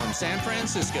San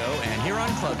Francisco, and here on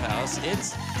Clubhouse,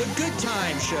 it's The Good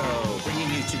Time Show,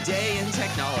 bringing you today in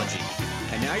technology.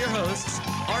 And now your hosts,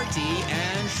 Aarthi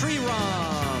and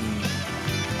Sriram.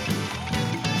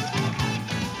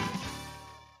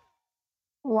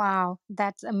 Wow,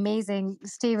 that's amazing.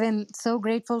 Stephen, so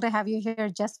grateful to have you here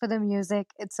just for the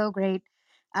music. It's so great.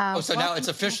 So now it's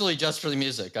officially just for the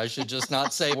music. I should just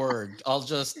not say a word.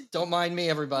 Don't mind me,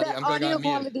 everybody. The I'm going audio on mute.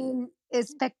 quality is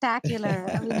spectacular.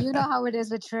 I mean, you know how it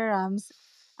is with Srirams.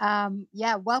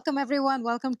 Welcome everyone.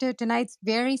 Welcome to tonight's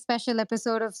very special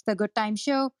episode of The Good Time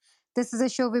Show. This is a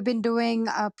show we've been doing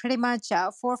pretty much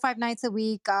 4 or 5 nights a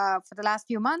week for the last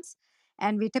few months.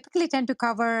 And we typically tend to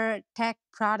cover tech,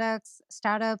 products,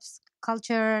 startups,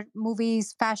 culture,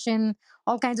 movies, fashion,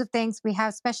 all kinds of things. We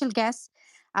have special guests.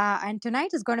 And tonight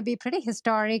is going to be pretty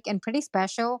historic and pretty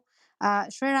special.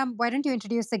 Sriram, why don't you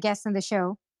introduce the guests on the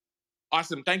show?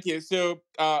 Awesome. Thank you. So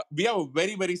we have a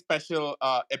very, very special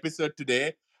episode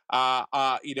today.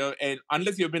 And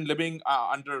unless you've been living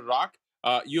under a rock,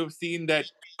 you've seen that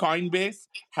Coinbase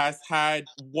has had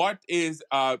what is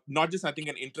not just, I think,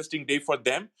 an interesting day for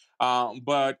them,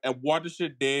 but a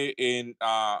watershed day in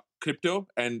crypto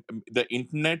and the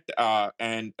internet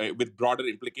and with broader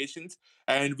implications.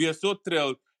 And we are so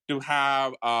thrilled to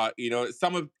have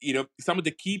some of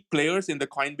the key players in the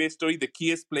Coinbase story, the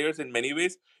keyest players in many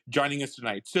ways, joining us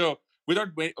tonight. So without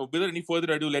any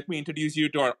further ado, let me introduce you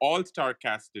to our all-star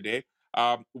cast today.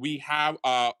 We have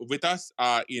with us,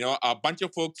 a bunch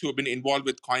of folks who have been involved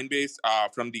with Coinbase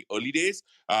from the early days.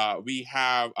 We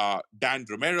have Dan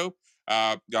Romero,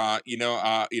 who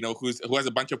has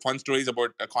a bunch of fun stories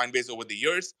about Coinbase over the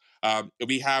years.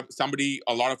 We have somebody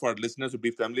a lot of our listeners would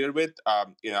be familiar with.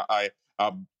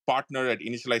 A partner at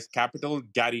Initialized Capital,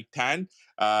 Garry Tan,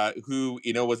 who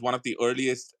was one of the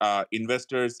earliest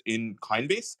investors in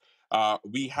Coinbase.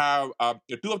 We have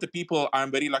two of the people I'm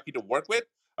very lucky to work with.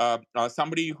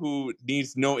 Somebody who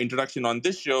needs no introduction on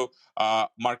this show,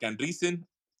 Marc Andreessen,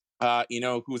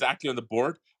 who's actually on the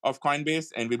board of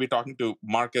Coinbase, and we'll be talking to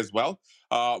Mark as well.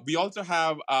 We also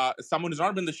have someone who's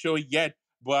not been on the show yet,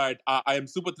 but I am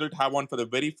super thrilled to have one for the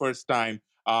very first time,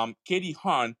 Katie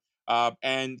Haun.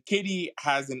 And Katie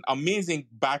has an amazing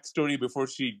backstory before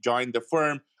she joined the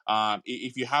firm.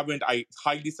 If you haven't, I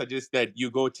highly suggest that you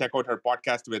go check out her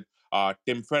podcast with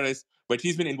Tim Ferriss. But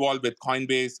she's been involved with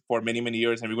Coinbase for many, many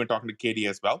years, and we're going to talk to Katie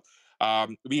as well.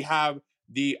 We have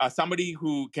somebody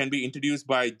who can be introduced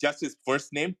by just his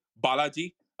first name,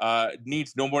 Balaji.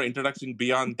 Needs no more introduction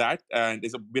beyond that, and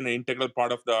has been an integral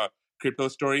part of the crypto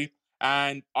story.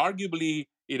 And arguably,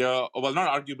 not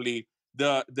arguably,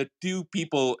 the two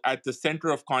people at the center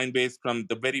of Coinbase from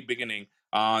the very beginning,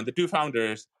 the two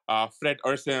founders, Fred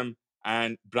Ehrsam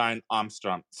and Brian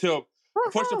Armstrong. So,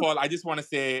 first of all, I just want to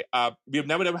say we have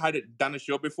never ever done a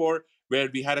show before where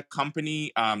we had a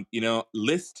company,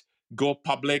 list, go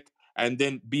public, and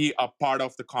then be a part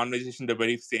of the conversation the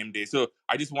very same day. So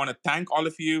I just want to thank all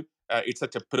of you. It's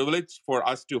such a privilege for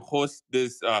us to host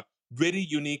this very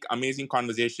unique, amazing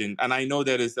conversation. And I know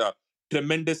there is a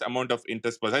tremendous amount of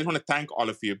interest. But I just want to thank all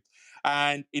of you.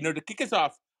 And, to kick us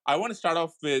off, I want to start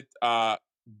off with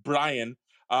Brian.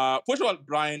 First of all,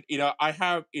 Brian, I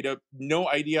have, no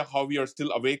idea how we are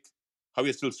still awake, how we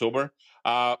are still sober.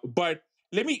 But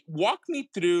walk me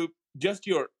through just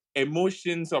your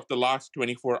emotions of the last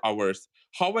 24 hours.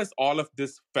 How has all of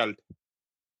this felt?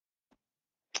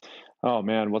 Oh,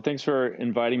 man. Well, thanks for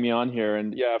inviting me on here.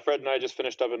 And yeah, Fred and I just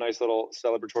finished up a nice little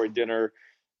celebratory dinner.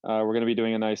 We're going to be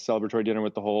doing a nice celebratory dinner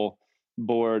with the whole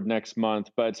board next month.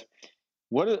 But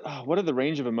what are the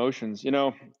range of emotions?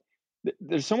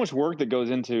 There's so much work that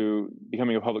goes into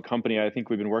becoming a public company. I think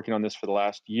we've been working on this for the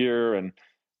last year, and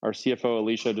our CFO,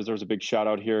 Alicia, deserves a big shout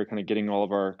out here, kind of getting all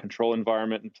of our control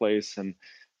environment in place and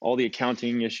all the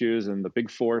accounting issues and the Big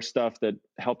Four stuff that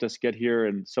helped us get here,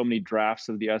 and so many drafts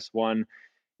of the S1.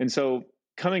 And so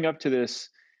coming up to this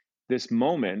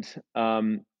moment,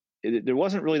 there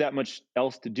wasn't really that much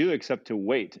else to do except to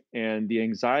wait. And the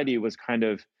anxiety was kind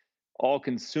of all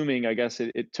consuming. I guess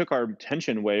it took our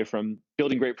attention away from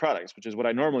building great products, which is what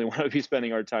I normally want to be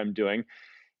spending our time doing.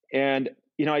 And,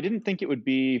 I didn't think it would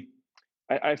be,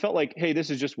 I felt like, hey, this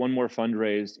is just one more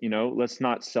fundraise, let's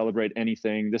not celebrate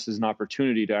anything. This is an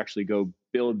opportunity to actually go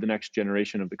build the next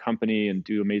generation of the company and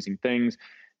do amazing things.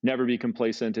 Never be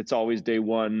complacent. It's always day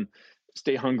one.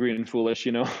 Stay hungry and foolish,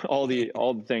 all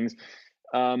the things.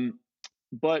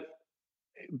 But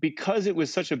because it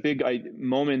was such a big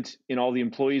moment in all the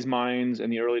employees' minds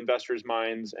and the early investors'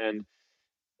 minds, and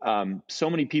so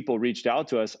many people reached out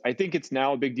to us, I think it's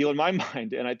now a big deal in my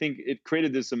mind. And I think it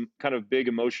created this kind of big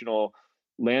emotional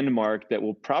landmark that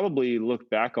we'll probably look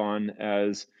back on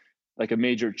as like a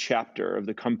major chapter of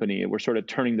the company. We're sort of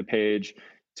turning the page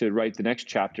to write the next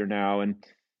chapter now. And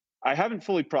I haven't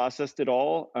fully processed it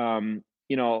all.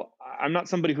 I'm not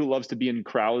somebody who loves to be in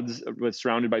crowds with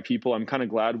surrounded by people. I'm kind of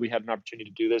glad we had an opportunity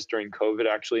to do this during COVID,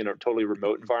 actually, in a totally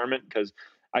remote environment, because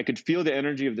I could feel the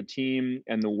energy of the team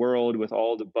and the world with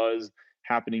all the buzz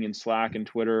happening in Slack and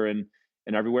Twitter and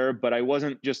everywhere. But I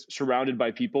wasn't just surrounded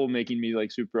by people making me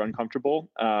like super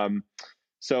uncomfortable.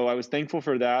 So I was thankful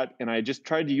for that. And I just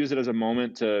tried to use it as a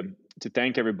moment to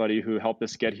thank everybody who helped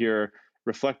us get here,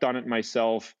 reflect on it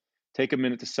myself, take a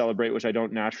minute to celebrate, which I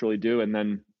don't naturally do. And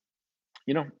then,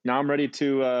 now I'm ready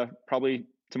to probably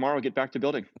tomorrow get back to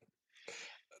building.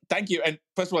 Thank you. And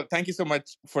first of all, thank you so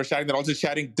much for sharing that, also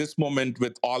sharing this moment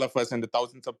with all of us and the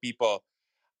thousands of people.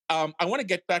 I want to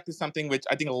get back to something which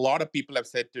I think a lot of people have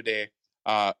said today,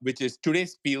 which is today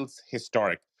feels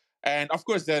historic. And of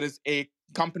course, there is a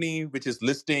company which is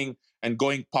listing and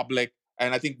going public.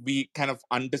 And I think we kind of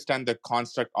understand the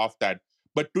construct of that.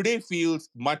 But today feels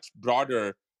much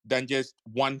broader than just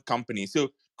one company. So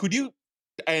could you,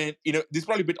 and this is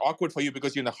probably a bit awkward for you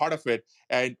because you're in the heart of it.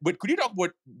 But could you talk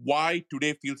about why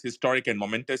today feels historic and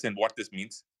momentous and what this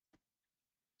means?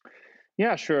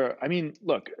 Yeah, sure. I mean,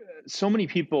 look, so many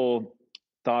people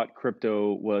thought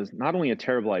crypto was not only a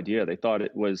terrible idea, they thought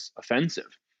it was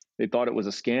offensive. They thought it was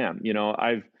a scam.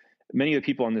 Many of the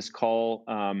people on this call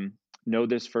know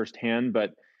this firsthand,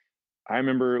 but I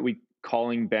remember we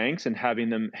calling banks and having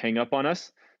them hang up on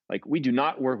us. Like, we do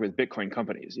not work with Bitcoin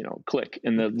companies, click,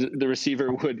 and the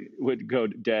receiver would go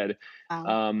dead.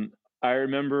 Wow. I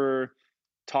remember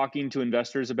talking to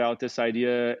investors about this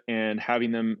idea and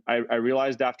having them, I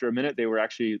realized after a minute, they were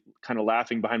actually kind of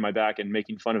laughing behind my back and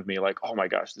making fun of me. Like, oh my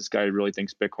gosh, this guy really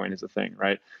thinks Bitcoin is a thing,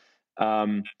 right?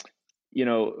 A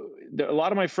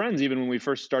lot of my friends, even when we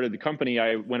first started the company,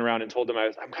 I went around and told them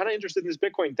I'm kind of interested in this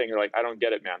Bitcoin thing. They're like, I don't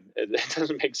get it, man. It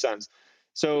doesn't make sense.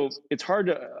 So it's hard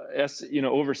to,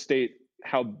 overstate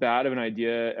how bad of an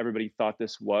idea everybody thought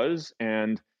this was.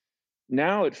 And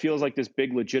now it feels like this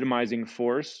big legitimizing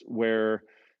force where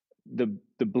the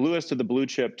bluest of the blue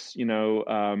chips,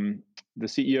 the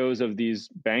CEOs of these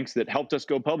banks that helped us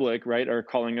go public, right, are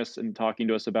calling us and talking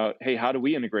to us about, hey, how do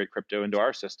we integrate crypto into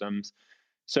our systems?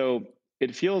 So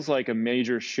it feels like a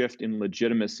major shift in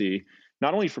legitimacy,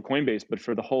 not only for Coinbase, but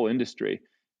for the whole industry.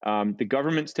 The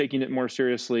government's taking it more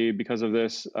seriously because of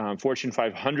this. Fortune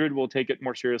 500 will take it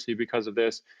more seriously because of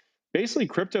this. Basically,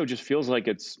 crypto just feels like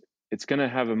it's going to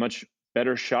have a much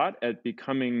better shot at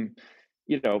becoming,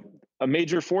 a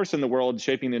major force in the world,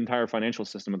 shaping the entire financial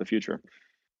system of the future.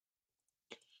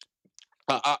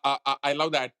 I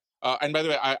love that. And by the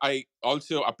way, I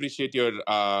also appreciate your,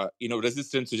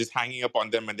 resistance to just hanging up on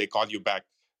them when they call you back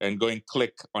and going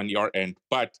click on your end.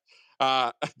 But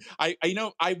I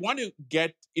want to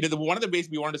get, one of the ways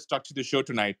we wanted to structure the show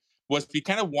tonight was we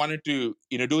kind of wanted to,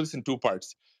 do this in two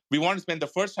parts. We want to spend the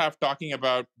first half talking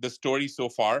about the story so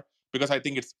far, because I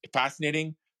think it's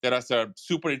fascinating. There are some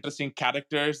super interesting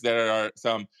characters. There are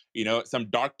some, some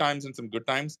dark times and some good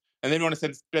times. And then we want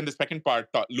to spend the second part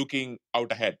looking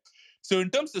out ahead. So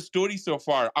in terms of the story so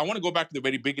far, I want to go back to the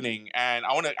very beginning, and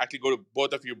I want to actually go to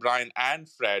both of you, Brian and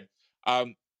Fred.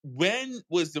 When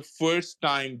was the first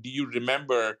time do you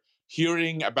remember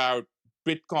hearing about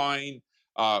Bitcoin,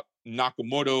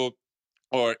 Nakamoto,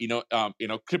 or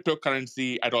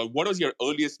cryptocurrency at all? What was your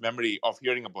earliest memory of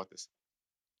hearing about this?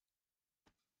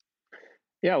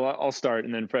 Yeah, well, I'll start,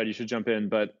 and then Fred, you should jump in.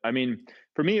 But I mean,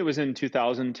 for me, it was in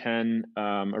 2010,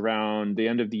 around the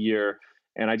end of the year,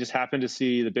 and I just happened to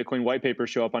see the Bitcoin white paper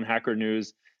show up on Hacker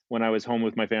News when I was home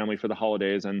with my family for the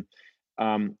holidays, and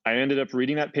I ended up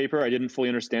reading that paper. I didn't fully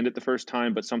understand it the first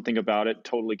time, but something about it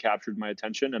totally captured my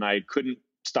attention, and I couldn't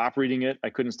stop reading it.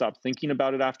 I couldn't stop thinking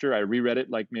about it after. I reread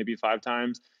it like maybe 5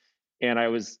 times, and I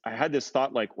had this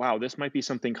thought like, wow, this might be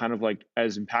something kind of like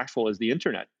as impactful as the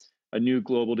internet, a new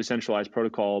global decentralized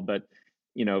protocol. But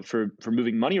for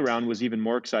moving money around was even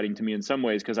more exciting to me in some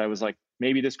ways, because I was like,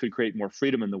 maybe this could create more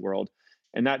freedom in the world.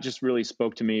 And that just really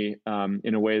spoke to me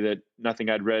in a way that nothing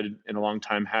I'd read in a long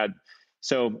time had.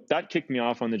 So that kicked me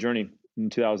off on the journey in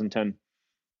 2010.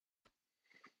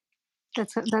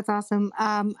 That's awesome.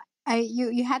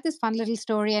 You had this fun little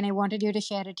story, and I wanted you to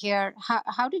share it here.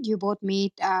 How did you both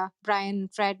meet, Brian,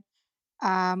 Fred?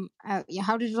 How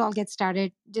did it all get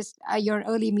started? Just your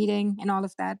early meeting and all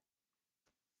of that.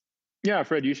 Yeah,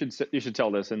 Fred, you should tell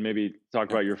this and maybe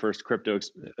talk about your first crypto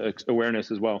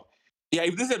awareness as well. Yeah,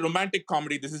 if this is a romantic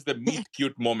comedy, this is the meet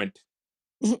cute moment.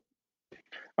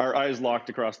 Our eyes locked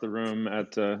across the room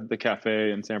at the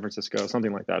cafe in San Francisco,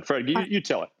 something like that. Fred, you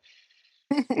tell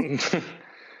it.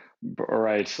 All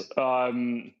right.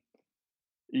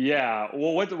 Yeah.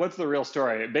 Well, what's the real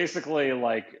story? Basically,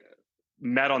 like,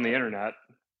 met on the internet,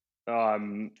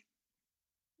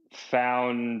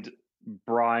 found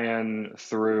Brian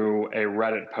through a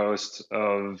Reddit post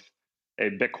of a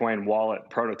Bitcoin wallet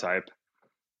prototype.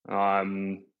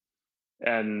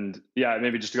 And yeah,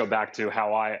 maybe just to go back to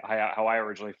how I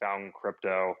originally found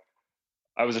crypto.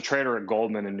 I was a trader at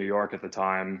Goldman in New York at the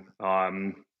time.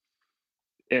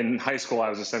 In high school, I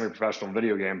was a semi-professional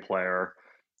video game player,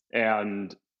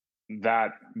 and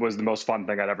that was the most fun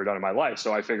thing I'd ever done in my life.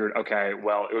 So I figured, okay,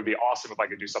 well, it would be awesome if I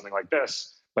could do something like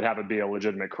this, but have it be a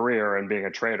legitimate career. And being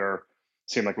a trader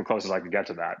seemed like the closest I could get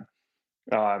to that.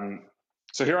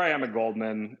 So here I am at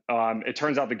Goldman. It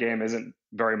turns out the game isn't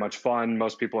very much fun.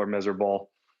 Most people are miserable.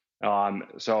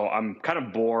 So I'm kind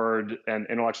of bored and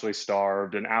intellectually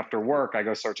starved. And after work, I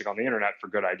go searching on the internet for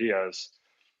good ideas.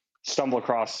 Stumble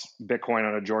across Bitcoin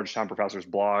on a Georgetown professor's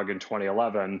blog in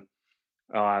 2011.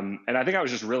 And I think I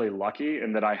was just really lucky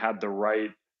in that I had the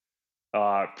right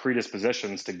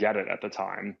predispositions to get it at the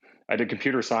time. I did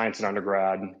computer science in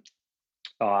undergrad.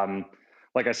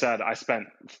 Like I said, I spent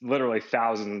literally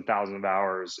thousands and thousands of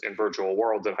hours in virtual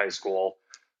worlds in high school.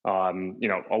 A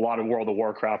lot of World of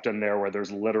Warcraft in there where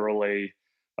there's literally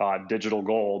digital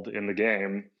gold in the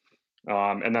game.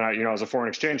 And then I was a foreign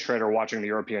exchange trader watching the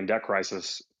European debt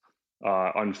crisis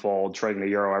unfold, trading the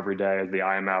euro every day as the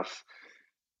IMF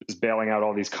is bailing out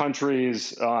all these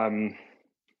countries. So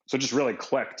it just really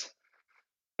clicked.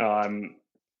 And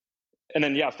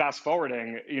then, fast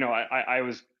forwarding, I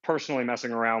was personally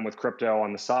messing around with crypto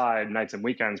on the side, nights and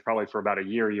weekends, probably for about a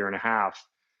year and a half.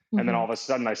 Mm-hmm. And then all of a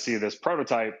sudden I see this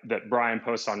prototype that Brian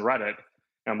posts on Reddit.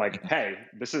 And I'm like, hey,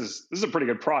 this is a pretty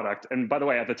good product. And by the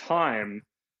way, at the time,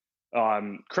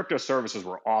 crypto services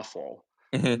were awful.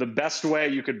 Mm-hmm. The best way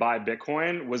you could buy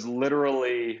Bitcoin was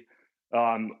literally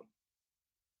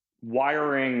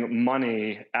wiring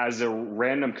money as a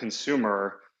random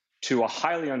consumer to a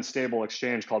highly unstable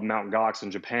exchange called Mt. Gox in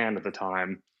Japan at the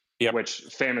time, yep, which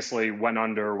famously went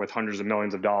under with hundreds of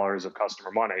millions of dollars of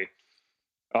customer money.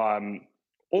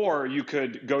 Or you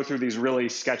could go through these really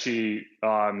sketchy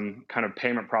kind of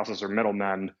payment processor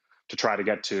middlemen to try to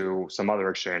get to some other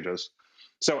exchanges.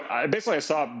 So I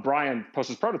saw Brian post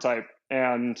his prototype,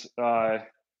 and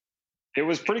it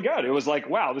was pretty good. It was like,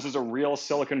 wow, this is a real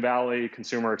Silicon Valley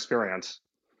consumer experience.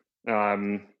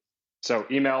 So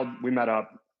emailed, we met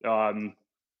up. Well,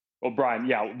 Brian,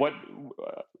 what?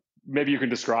 Maybe you can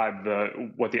describe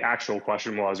what the actual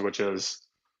question was, which is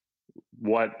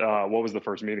what was the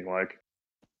first meeting like?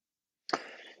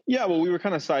 Yeah, well, we were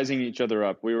kind of sizing each other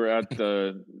up. We were at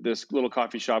this little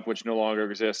coffee shop, which no longer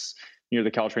exists, near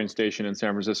the Caltrain station in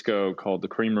San Francisco, called the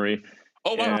Creamery.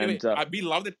 Oh wow! And, we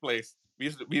love that place. We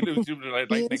used to right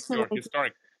next door.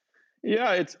 Historic.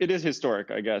 Yeah, it is historic,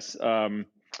 I guess. I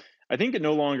think it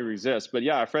no longer exists, but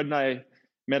yeah, Fred and I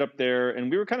met up there, and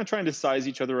we were kind of trying to size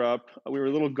each other up. We were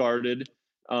a little guarded.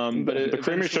 But the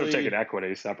Creamery should have taken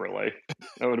equity separately.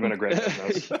 That would have been a great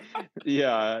business.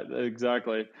 Yeah,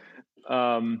 exactly.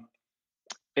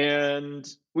 And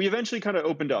we eventually kind of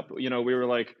opened up. We were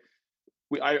like,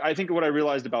 I think what I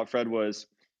realized about Fred was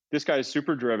this guy is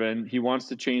super driven. He wants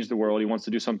to change the world. He wants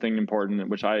to do something important,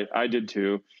 which I did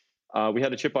too. We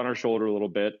had a chip on our shoulder a little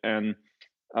bit, and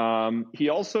he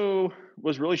also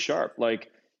was really sharp. Like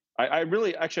I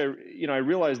really, actually, I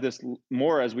realized this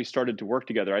more as we started to work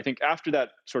together. I think after that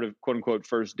sort of quote unquote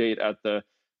first date at the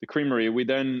Creamery, we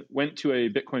then went to a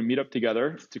Bitcoin meetup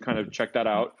together to kind of check that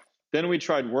out. Then we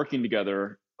tried working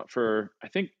together for, I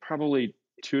think, probably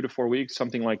 2 to 4 weeks,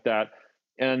 something like that.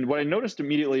 And what I noticed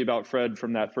immediately about Fred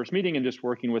from that first meeting and just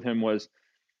working with him was,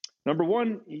 number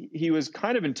one, he was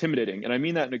kind of intimidating. And I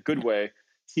mean that in a good way.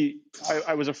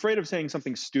 I was afraid of saying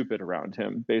something stupid around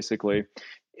him, basically.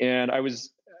 And I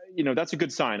was, that's a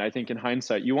good sign, I think, in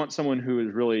hindsight. You want someone who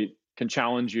is really can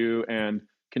challenge you and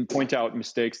can point out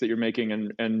mistakes that you're making,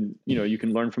 and you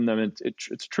can learn from them.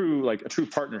 It's true, like a true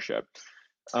partnership.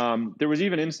 There was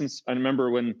even an instance, I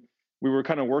remember, when we were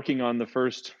kind of working on the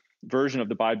first version of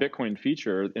the Buy Bitcoin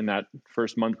feature in that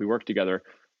first month we worked together.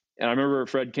 And I remember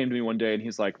Fred came to me one day and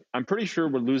he's like, I'm pretty sure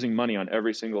we're losing money on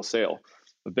every single sale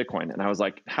of Bitcoin. And I was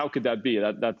like, how could that be?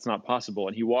 That's not possible.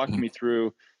 And he walked me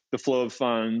through the flow of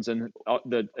funds and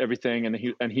everything,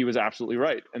 and he was absolutely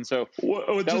right. And so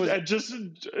just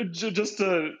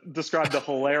to describe the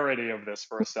hilarity of this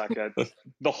for a second,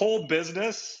 the whole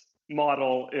business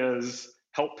model is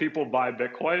help people buy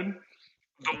Bitcoin.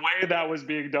 The way that was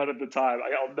being done at the time,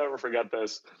 I'll never forget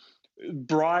this.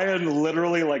 Brian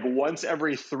literally, like, once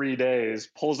every 3 days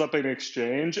pulls up an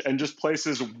exchange and just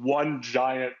places one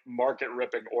giant market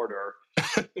ripping order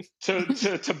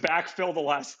to backfill the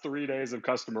last 3 days of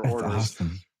customer That's orders,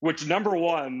 awesome. which number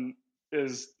one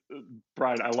is,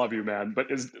 Brian, I love you, man,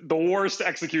 but is the worst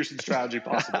execution strategy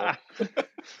possible.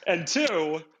 And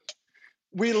two,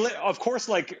 of course,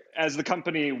 like as the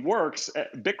company works,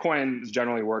 Bitcoin is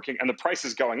generally working and the price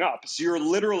is going up. So you're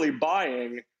literally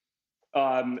buying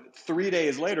 3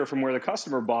 days later from where the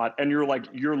customer bought, and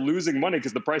you're losing money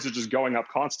because the price is just going up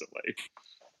constantly.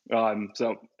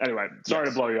 So anyway, sorry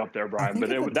to blow you up there, Brian, but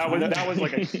that was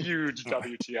like a huge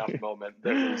WTF moment.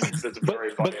 That's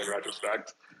very funny in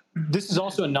retrospect. This is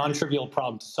also a non-trivial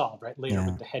problem to solve, right? Later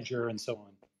with the hedger and so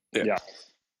on. Yeah.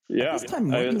 At this time,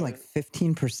 maybe like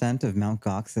 15% of Mt.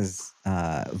 Gox's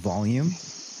volume,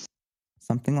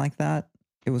 something like that.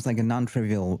 It was like a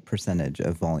non-trivial percentage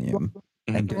of volume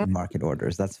and doing market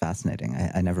orders. That's fascinating.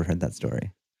 I never heard that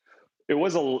story. It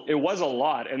was a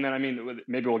lot, and then I mean,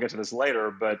 maybe we'll get to this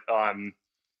later, but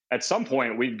at some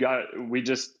point we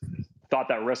just thought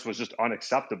that risk was just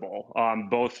unacceptable,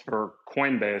 both for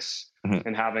Coinbase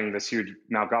and having this huge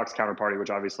Mt. Gox counterparty, which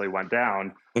obviously went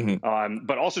down,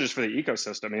 but also just for the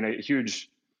ecosystem. I mean,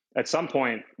 at some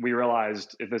point we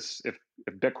realized if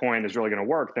Bitcoin is really going to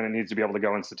work, then it needs to be able to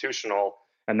go institutional,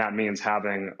 and that means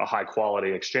having a high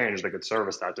quality exchange that could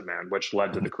service that demand, which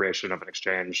led to the creation of an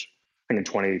exchange in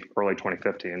early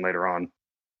 2015 later on.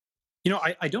 You know,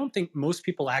 I don't think most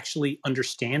people actually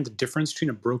understand the difference between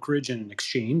a brokerage and an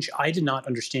exchange. I did not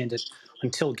understand it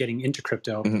until getting into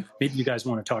crypto. Maybe you guys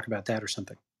want to talk about that or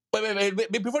something.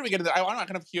 Wait, before we get to that, I want to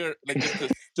kind of hear like just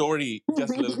the story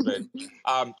just a little bit,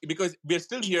 because we're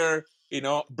still here. You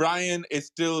know, Brian is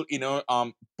still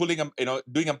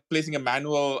placing a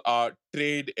manual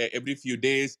trade every few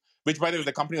days. Which, by the way,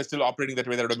 the company is still operating that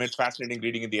way. That would have made fascinating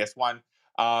reading in the S1.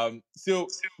 So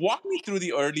walk me through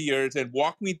the early years and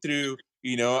walk me through,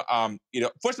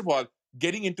 first of all,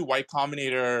 getting into Y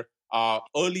Combinator,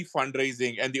 early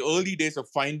fundraising and the early days of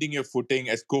finding your footing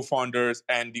as co-founders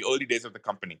and the early days of the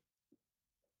company.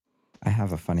 I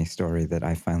have a funny story that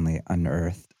I finally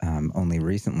unearthed only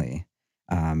recently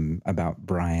about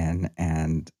Brian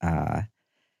and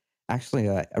actually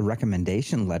a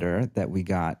recommendation letter that we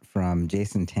got from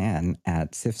Jason Tan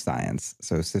at Sif Science.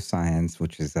 So Sif Science,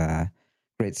 which is a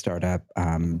great startup,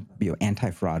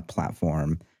 anti-fraud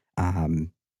platform.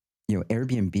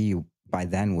 Airbnb by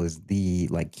then was the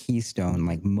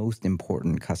keystone, most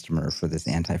important customer for this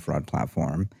anti-fraud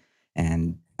platform.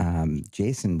 And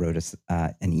Jason wrote us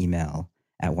an email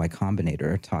at Y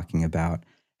Combinator talking about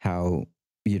how,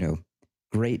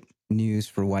 great news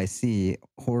for YC,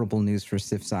 horrible news for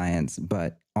Sif Science,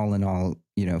 but all in all,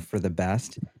 for the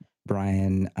best.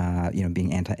 Brian,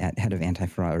 being head of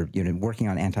anti-fraud, or working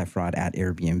on anti-fraud at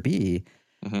Airbnb,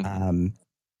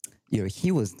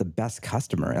 he was the best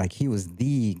customer. Like, he was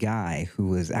the guy who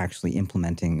was actually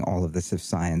implementing all of the Sif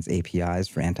Science APIs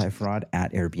for anti-fraud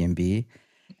at Airbnb.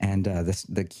 And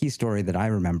the key story that I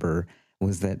remember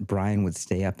was that Brian would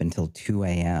stay up until 2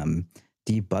 a.m.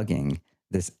 debugging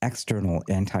this external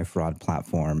anti-fraud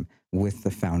platform with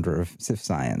the founder of Sif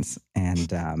Science.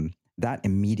 And that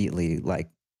immediately,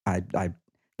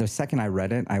 the second I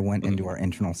read it, I went into our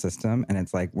internal system, and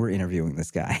it's like, we're interviewing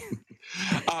this guy.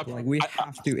 We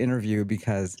have to interview,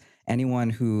 because anyone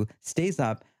who stays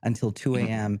up until 2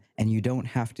 a.m. and you don't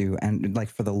have to, and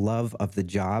for the love of the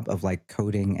job of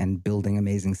coding and building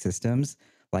amazing systems,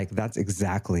 that's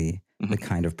exactly the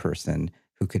kind of person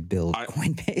who could build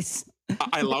Coinbase.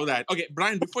 I love that. Okay,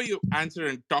 Brian, before you answer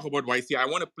and talk about YC, I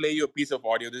want to play you a piece of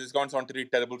audio. This is going to sound really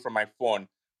terrible from my phone,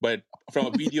 but from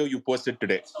a video you posted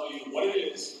today. I'll tell you what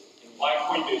it is and why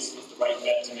Coinbase is the right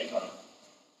bet to make on it.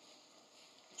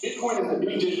 Bitcoin is a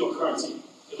new digital currency.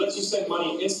 It lets you send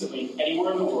money instantly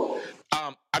anywhere in the world.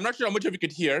 I'm not sure how much of you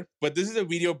could hear, but this is a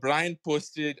video Brian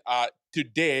posted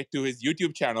today to his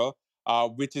YouTube channel,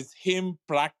 which is him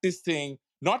practicing,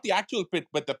 not the actual pitch,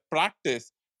 but the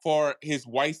practice for his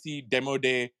YC demo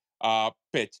day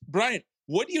pitch. Brian,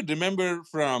 what do you remember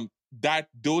from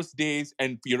those days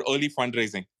and your early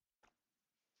fundraising?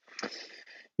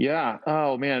 Yeah.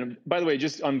 Oh, man. By the way,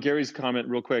 just on Gary's comment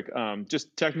real quick,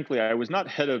 just technically, I was not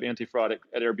head of anti-fraud at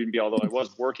Airbnb, although I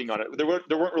was working on it. There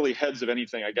weren't really heads of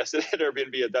anything, I guess, at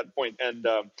Airbnb at that point. And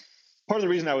part of the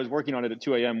reason I was working on it at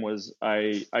 2 a.m. was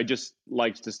I just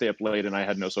liked to stay up late and I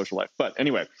had no social life. But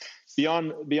anyway,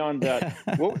 beyond that,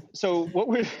 what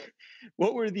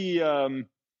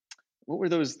were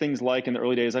those things like in the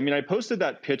early days? I mean, I posted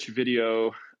that pitch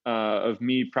video of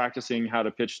me practicing how to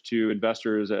pitch to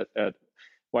investors at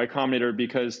Y Combinator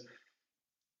because,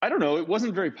 I don't know, it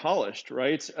wasn't very polished,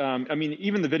 right? I mean,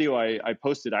 even the video I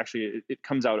posted, actually, it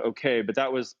comes out okay, but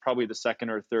that was probably the second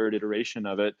or third iteration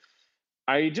of it.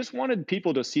 I just wanted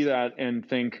people to see that and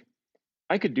think,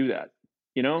 I could do that.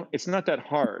 It's not that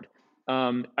hard.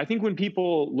 I think when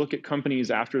people look at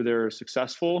companies after they're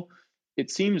successful, it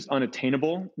seems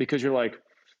unattainable because you're like,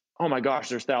 oh my gosh,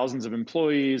 there's thousands of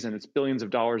employees and it's billions of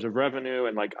dollars of revenue.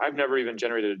 And like, I've never even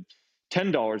generated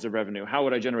 $10 of revenue. How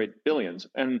would I generate billions?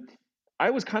 And I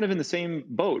was kind of in the same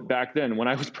boat back then when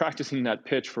I was practicing that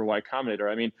pitch for Y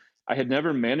Combinator. I mean, I had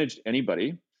never managed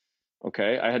anybody.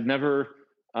 Okay. I had never,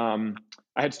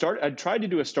 I'd tried to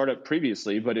do a startup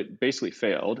previously, but it basically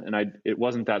failed and it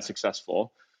wasn't that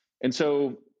successful. And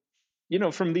so,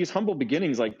 from these humble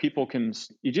beginnings, like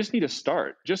you just need to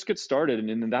start, just get started, and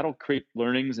then that'll create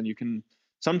learnings, and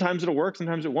sometimes it'll work,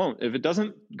 sometimes it won't. If it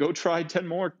doesn't, go try 10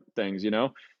 more things,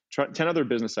 try 10 other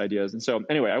business ideas. And so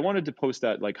anyway, I wanted to post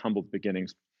that like humble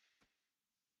beginnings.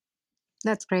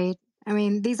 That's great. I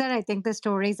mean, these are, I think, the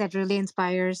stories that really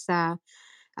inspires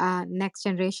next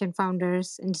generation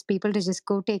founders and just people to just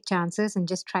go take chances and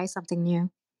just try something new.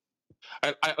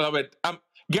 I love it.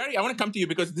 Garry, I want to come to you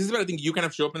because this is where I think you kind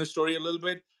of show up in the story a little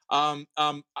bit.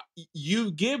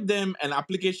 You give them an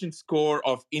application score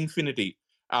of infinity,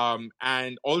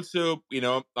 and also,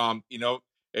 by the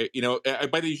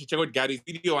way, you should check out Garry's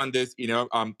video on this.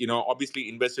 Obviously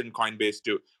invested in Coinbase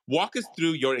too. Walk us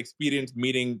through your experience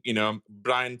meeting,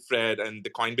 Brian, Fred, and the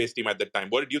Coinbase team at that time.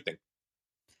 What did you think?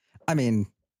 I mean,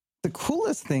 the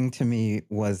coolest thing to me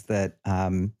was that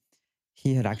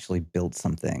he had actually built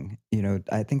something.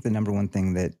 I think the number one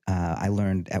thing that I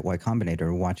learned at Y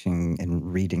Combinator, watching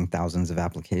and reading thousands of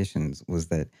applications, was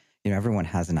that everyone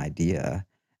has an idea,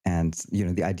 and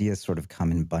the ideas sort of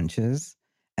come in bunches.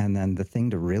 And then the thing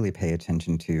to really pay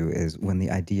attention to is when the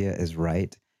idea is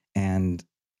right, and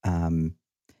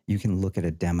you can look at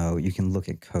a demo, you can look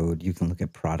at code, you can look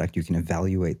at product, you can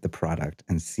evaluate the product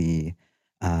and see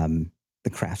the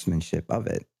craftsmanship of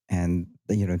it. And,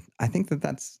 I think that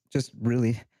that's just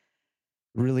really,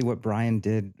 really what Brian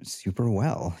did super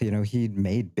well. He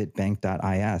made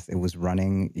bitbank.is. It was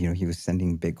running, he was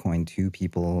sending Bitcoin to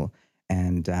people.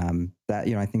 And that,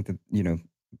 I think that,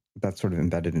 that's sort of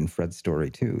embedded in Fred's story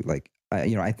too. Like,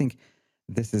 I think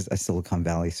this is a Silicon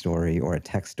Valley story or a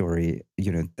tech story,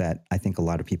 that I think a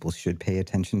lot of people should pay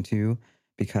attention to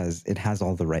because it has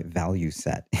all the right value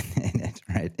set in it,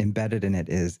 right? Embedded in it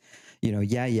is,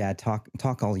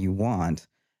 talk all you want,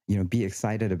 be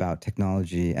excited about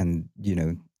technology and,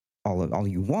 all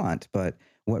you want. But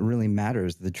what really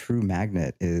matters, the true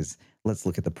magnet is, let's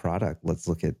look at the product. Let's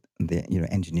look at the,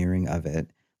 engineering of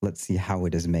it. Let's see how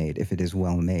it is made. If it is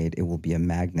well made, it will be a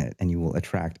magnet, and you will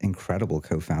attract incredible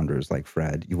co-founders like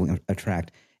Fred. You will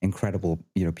attract incredible,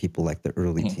 people like the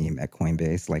early team at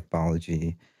Coinbase, like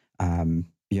Balaji. And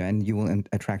you will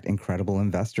attract incredible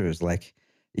investors like,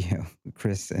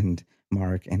 Chris and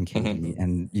Marc and Katie,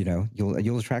 and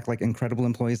you'll attract like incredible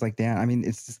employees like Dan. I mean,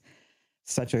 it's just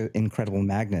such an incredible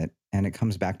magnet, and it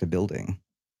comes back to building.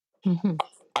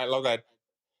 I love that.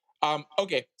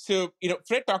 Okay, so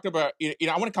Fred talked about I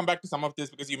want to come back to some of this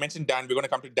because you mentioned Dan. We're going to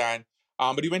come to Dan,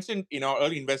 but you mentioned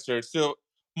early investors. So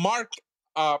Marc,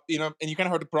 and you kind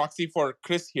of heard a proxy for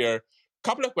Chris here.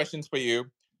 Couple of questions for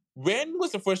you. When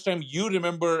was the first time you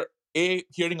remember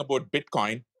hearing about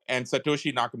Bitcoin and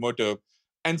Satoshi Nakamoto?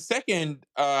 And second,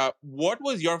 what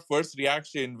was your first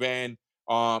reaction when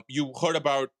you heard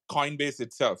about Coinbase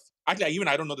itself? Actually,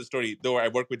 I don't know the story, though I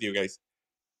work with you guys.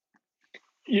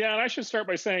 Yeah, and I should start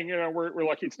by saying, we're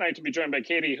lucky tonight to be joined by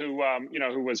Katie, who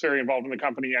who was very involved in the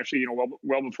company, actually,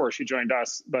 well before she joined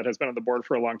us, but has been on the board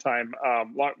for a long time,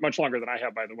 much longer than I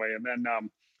have, by the way. And then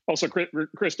also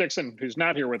Chris Dixon, who's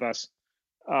not here with us.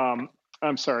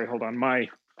 I'm sorry, hold on, my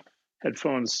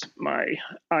headphones, my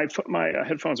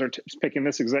headphones are picking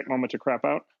this exact moment to crap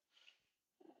out.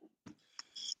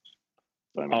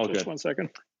 Just 1 second.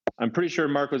 I'm pretty sure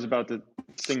Marc was about to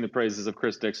sing the praises of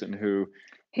Chris Dixon, who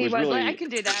he was really, like, I can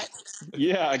do that.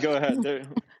 Yeah, go ahead.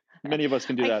 Many of us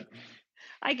can do that.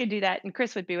 I could do that, and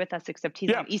Chris would be with us, except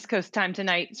he's on East Coast time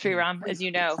tonight, Sriram, as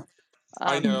you know.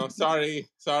 I know. Sorry.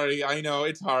 I know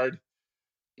it's hard.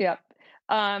 Yep.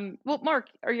 Well, Marc,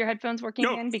 are your headphones working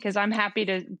again? Because I'm happy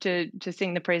to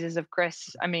sing the praises of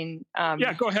Chris. I mean,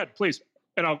 yeah, go ahead, please,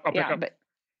 and I'll pick up. But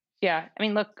yeah, I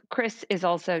mean, look, Chris is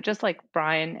also, just like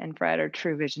Brian and Fred are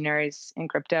true visionaries in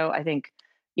crypto. I think,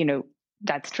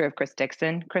 that's true of Chris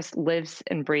Dixon. Chris lives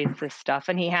and breathes this stuff,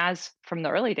 and he has from the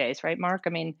early days, right, Marc?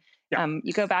 I mean,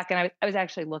 you go back, and I was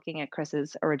actually looking at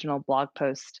Chris's original blog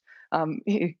post.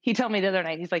 He told me the other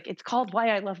night, he's like, it's called Why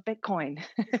I Love Bitcoin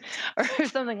or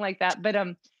something like that. But,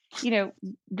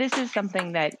 this is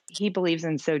something that he believes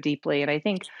in so deeply. And I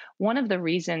think one of the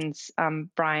reasons,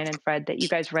 Brian and Fred, that you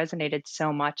guys resonated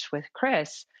so much with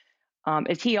Chris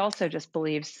is he also just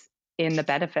believes in the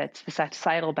benefits, the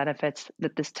societal benefits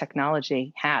that this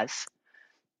technology has.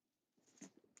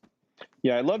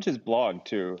 Yeah, I loved his blog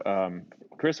too.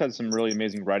 Chris had some really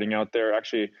amazing writing out there.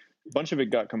 Actually, a bunch of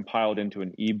it got compiled into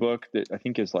an ebook that I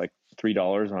think is like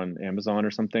 $3 on Amazon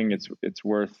or something. It's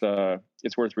worth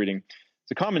reading.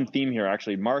 It's a common theme here.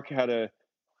 Actually, Mark had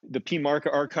the P Mark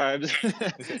archives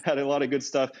had a lot of good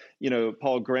stuff.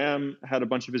 Paul Graham had a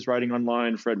bunch of his writing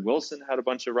online. Fred Wilson had a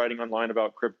bunch of writing online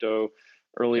about crypto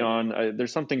early on.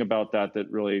 There's something about that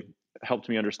really helped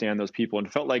me understand those people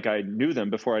and felt like I knew them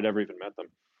before I'd ever even met them.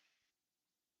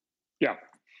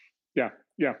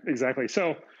 Yeah, exactly.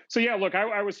 So yeah, look,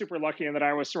 I was super lucky in that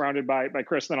I was surrounded by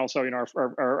Chris, and then also,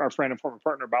 our friend and former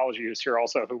partner Balaji, who's here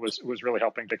also, who was really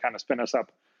helping to kind of spin us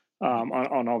up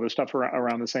on all this stuff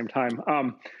around the same time.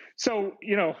 So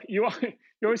you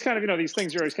always kind of, these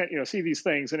things, you always kind of, see these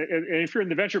things, and if you're in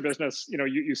the venture business,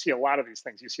 you see a lot of these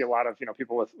things. You see a lot of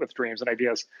people with dreams and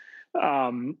ideas.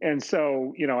 And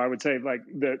so I would say, like,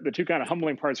 the two kind of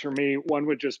humbling parts for me, one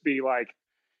would just be like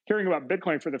hearing about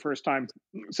Bitcoin for the first time.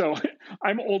 So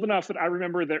I'm old enough that I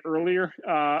remember the earlier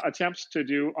attempts to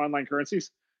do online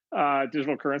currencies,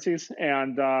 digital currencies.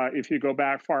 And if you go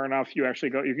back far enough, you can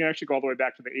actually go all the way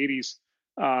back to the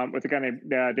 80s with a guy named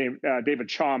David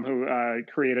Chaum, who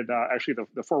created actually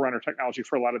the forerunner technology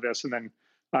for a lot of this, and then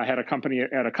had a company in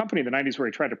the 90s where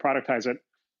he tried to productize it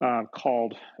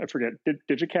called, I forget,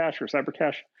 DigiCash or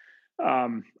CyberCash.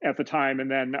 At the time, and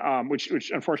then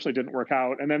which unfortunately didn't work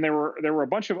out. And then there were a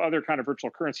bunch of other kind of virtual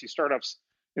currency startups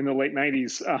in the late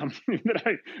 90s that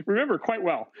I remember quite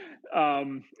well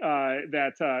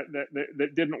that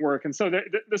didn't work. And so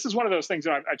this is one of those things.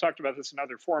 I talked about this in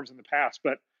other forums in the past,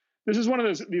 but this is one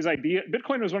of these ideas.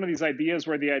 Bitcoin was one of these ideas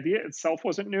where the idea itself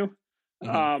wasn't new.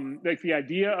 Like the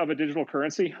idea of a digital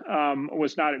currency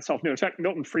was not itself new. In fact,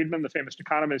 Milton Friedman, the famous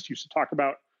economist, used to talk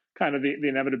about kind of the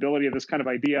inevitability of this kind of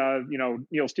idea.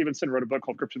 Neil Stephenson wrote a book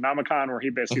called Cryptonomicon, where he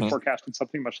basically forecasted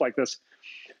something much like this.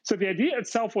 So the idea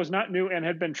itself was not new and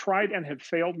had been tried and had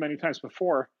failed many times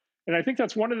before. And I think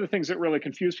that's one of the things that really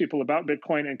confused people about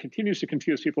Bitcoin and continues to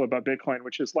confuse people about Bitcoin,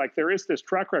 which is like there is this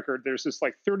track record, there's this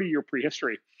like 30-year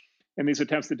prehistory in these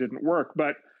attempts that didn't work.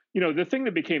 But the thing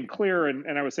that became clear,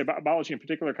 and I would say Balaji in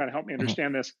particular kind of helped me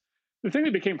understand this, the thing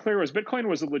that became clear was Bitcoin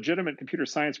was a legitimate computer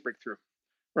science breakthrough.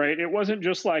 Right? It wasn't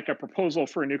just like a proposal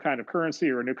for a new kind of currency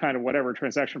or a new kind of whatever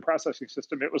transaction processing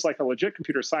system. It was like a legit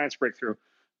computer science breakthrough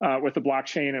with the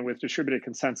blockchain and with distributed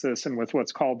consensus and with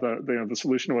what's called the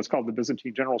solution to what's called the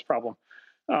Byzantine generals problem.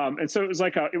 And so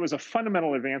it was a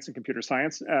fundamental advance in computer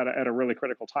science at a really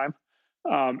critical time.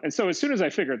 And so as soon as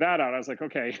I figured that out, I was like,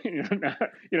 okay,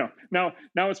 now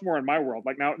it's more in my world.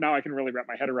 Like now I can really wrap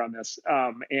my head around this.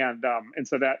 And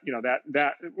so that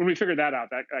when we figured that out,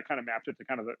 that kind of mapped it to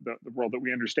kind of the world that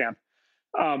we understand.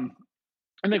 And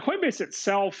then Coinbase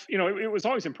itself, it was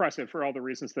always impressive for all the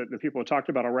reasons that the people have talked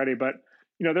about already. But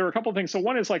there were a couple of things. So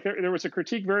one is like there was a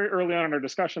critique very early on in our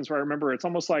discussions where I remember it's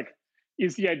almost like,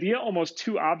 is the idea almost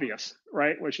too obvious,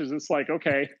 right? Which is, it's like,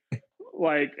 okay,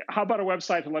 like, how about a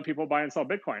website to let people buy and sell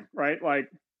Bitcoin, right?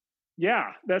 Like,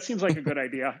 yeah, that seems like a good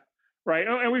idea, right?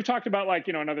 And we've talked about, like,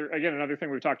 another thing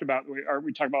we've talked about,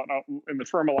 we talk about in the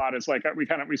firm a lot is like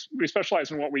we specialize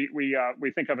in what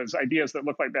we think of as ideas that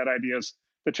look like bad ideas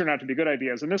that turn out to be good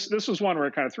ideas. And this was one where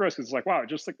it kind of threw us because it's like, wow, it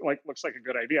just looks like a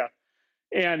good idea.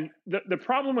 And the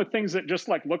problem with things that just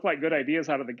look like good ideas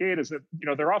out of the gate is that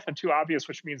they're often too obvious,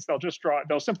 which means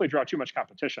they'll simply draw too much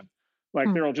competition.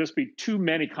 Like there'll just be too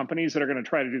many companies that are going to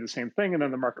try to do the same thing, and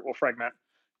then the market will fragment.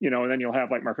 And then you'll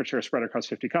have like market share spread across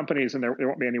 50 companies, and there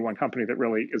won't be any one company that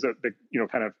really is a big,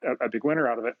 kind of a big winner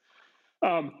out of it.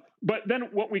 But then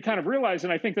what we kind of realized,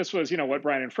 and I think this was, what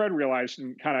Brian and Fred realized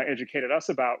and kind of educated us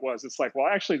about, was it's like, well,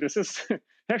 actually, this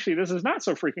is not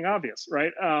so freaking obvious,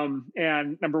 right?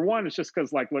 And number one, it's just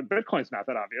because, like, look, Bitcoin's not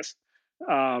that obvious,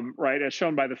 right? As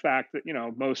shown by the fact that,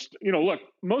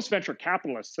 most venture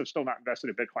capitalists have still not invested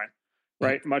in Bitcoin,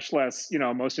 right? Much less,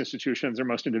 most institutions or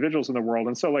most individuals in the world.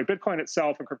 And so, like, Bitcoin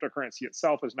itself and cryptocurrency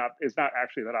itself is not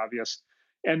actually that obvious.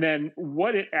 And then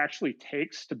what it actually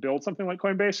takes to build something like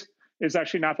Coinbase is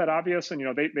actually not that obvious. And,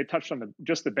 they touched on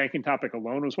just the banking topic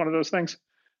alone was one of those things.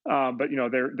 But,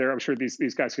 I'm sure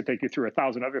these guys could take you through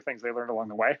 1,000 other things they learned along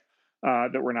the way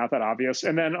that were not that obvious.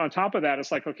 And then on top of that,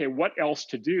 it's like, okay, what else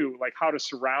to do? Like how to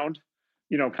surround,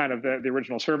 kind of the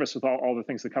original service with all the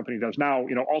things the company does now,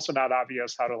 also not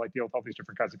obvious, how to like deal with all these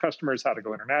different kinds of customers, how to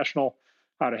go international,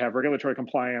 how to have regulatory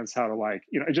compliance, how to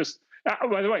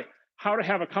by the way, how to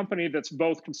have a company that's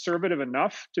both conservative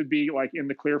enough to be like in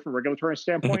the clear from a regulatory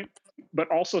standpoint, but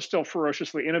also still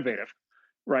ferociously innovative.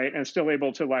 right, and still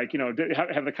able to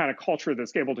have the kind of culture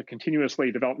that's able to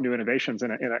continuously develop new innovations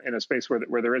in a space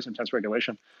where there is intense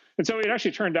regulation. And so it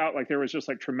actually turned out like there was just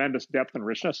like tremendous depth and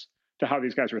richness to how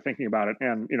these guys were thinking about it.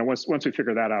 And once we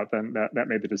figured that out, then that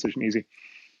made the decision easy.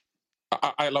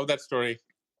 I love that story.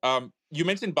 You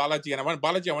mentioned Balaji, and I want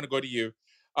to go to you.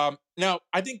 Now,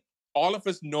 I think all of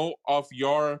us know of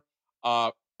your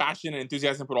passion and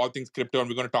enthusiasm for all things crypto, and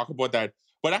we're going to talk about that.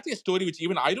 But actually, a story which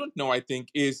even I don't know, I think,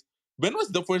 is when was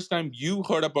the first time you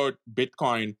heard about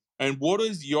Bitcoin, and what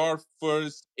was your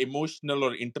first emotional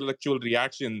or intellectual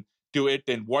reaction to it,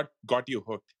 and what got you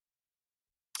hooked?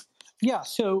 Yeah,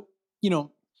 so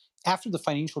after the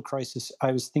financial crisis,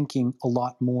 I was thinking a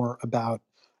lot more about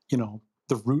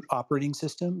the root operating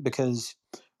system, because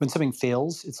when something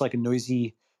fails, it's like a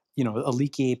noisy, a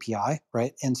leaky API,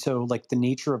 right? And so like the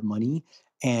nature of money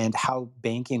and how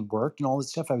banking worked and all this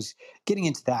stuff, I was getting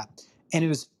into that. And it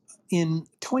was in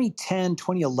 2010,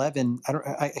 2011,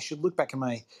 I should look back in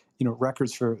my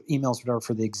records for emails, whatever,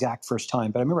 for the exact first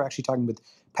time. But I remember actually talking with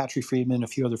Patrick Friedman, a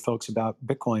few other folks about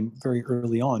Bitcoin very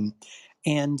early on.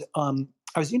 And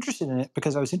I was interested in it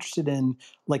because I was interested in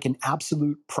like an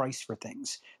absolute price for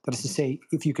things. That is to say,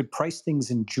 if you could price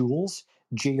things in joules,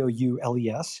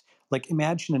 Joules, like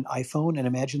imagine an iPhone and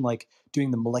imagine like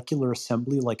doing the molecular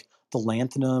assembly, like the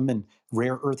lanthanum and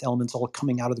rare earth elements all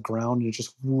coming out of the ground and it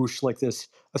just whoosh like this,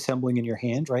 assembling in your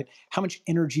hand, right? How much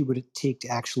energy would it take to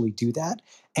actually do that?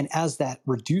 And as that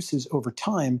reduces over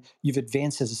time, you've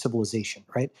advanced as a civilization,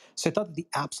 right? So I thought that the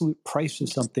absolute price of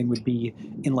something would be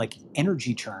in like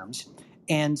energy terms.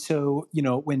 And so,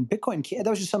 when Bitcoin came, that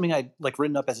was just something I'd like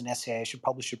written up as an essay. I should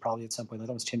publish it probably at some point.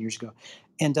 That was 10 years ago.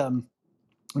 And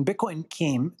when Bitcoin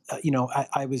came,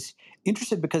 I was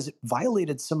interested because it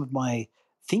violated some of my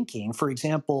thinking. For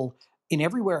example, in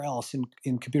everywhere else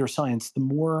in computer science, the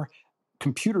more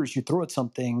computers you throw at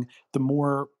something, the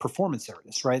more performance there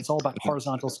is, right? It's all about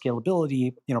horizontal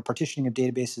scalability, partitioning of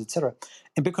databases, et cetera.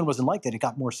 And Bitcoin wasn't like that. It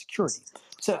got more security.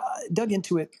 So I dug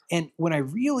into it. And when I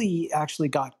really actually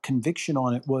got conviction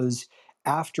on it was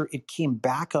after it came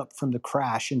back up from the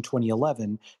crash in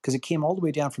 2011, because it came all the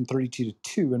way down from 32 to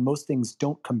 2, and most things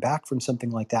don't come back from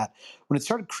something like that. When it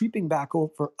started creeping back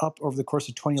up over the course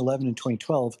of 2011 and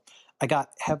 2012, I got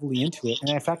heavily into it.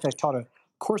 And in fact, I taught a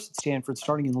course at Stanford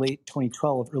starting in late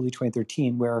 2012, early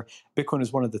 2013, where Bitcoin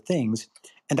is one of the things.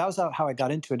 And that was how I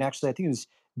got into it. And actually, I think it was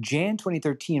Jan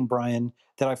 2013, Brian,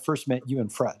 that I first met you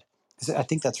and Fred. I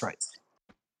think that's right.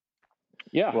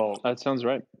 Yeah, well, that sounds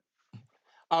right.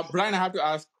 Brian, I have to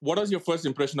ask, what was your first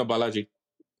impression of Balaji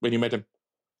when you met him?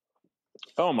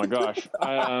 Oh my gosh.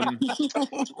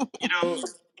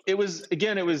 It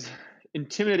was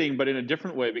intimidating, but in a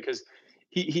different way, because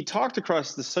he talked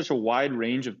across such a wide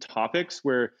range of topics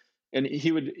and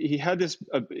he had this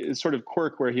sort of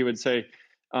quirk where he would say,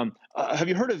 have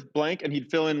you heard of blank? And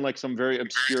he'd fill in like some very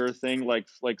obscure thing, like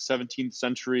 17th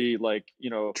century,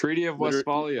 Treaty of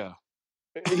Westphalia.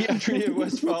 Yeah, Treaty of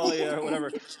Westphalia or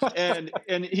whatever.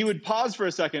 And he would pause for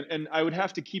a second, and I would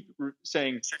have to keep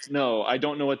saying, no, I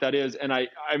don't know what that is. And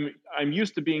I'm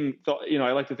used to being,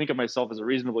 I like to think of myself as a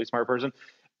reasonably smart person.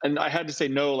 And I had to say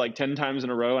no like 10 times in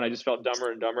a row, and I just felt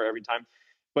dumber and dumber every time.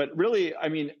 But really, I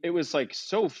mean, it was like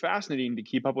so fascinating to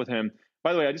keep up with him.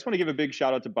 By the way, I just want to give a big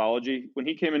shout out to Balaji. When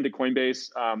he came into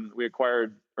Coinbase, we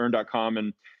acquired Earn.com,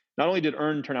 and not only did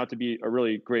Earn turn out to be a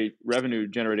really great revenue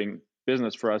generating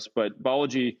business for us, but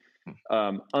Balaji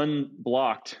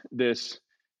unblocked this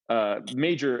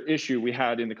major issue we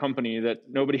had in the company that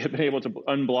nobody had been able to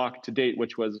unblock to date,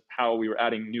 which was how we were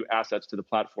adding new assets to the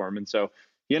platform. And so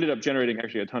he ended up generating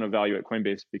actually a ton of value at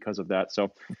Coinbase because of that.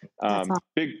 So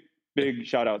big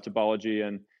shout out to Balaji.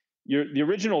 And the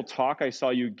original talk I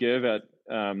saw you give at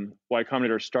Y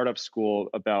Combinator Startup School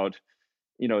about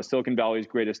Silicon Valley's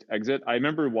greatest exit. I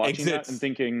remember watching that and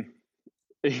thinking,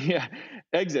 yeah,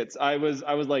 exits. I was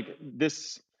like,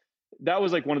 that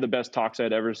was like one of the best talks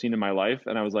I'd ever seen in my life.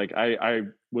 And I was like, I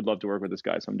would love to work with this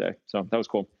guy someday. So that was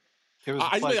cool.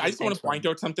 I just want to point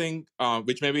out something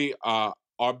which may be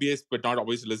obvious, but not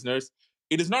obvious to listeners.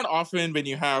 It is not often when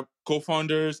you have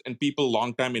co-founders and people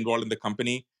long time involved in the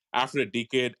company after a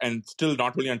decade and still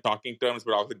not really on talking terms,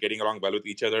 but also getting along well with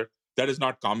each other. That is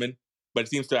not common, but it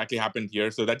seems to actually happen here.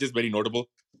 So that's just very notable.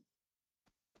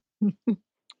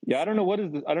 Yeah, I don't know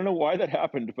why that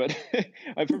happened, but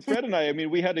for Fred and I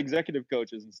mean, we had executive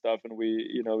coaches and stuff, and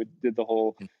we did the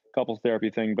whole couples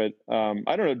therapy thing. But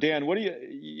I don't know, Dan, what do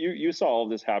you saw all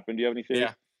this happen? Do you have any theories?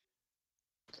 Yeah.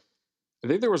 I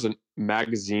think there was a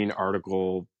magazine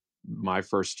article my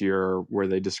first year where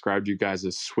they described you guys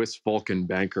as Swiss Vulcan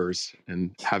bankers,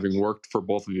 and having worked for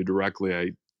both of you directly,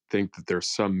 I think that there's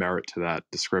some merit to that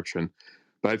description.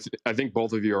 But I think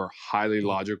both of you are highly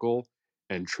logical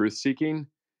and truth-seeking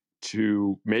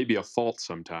to maybe a fault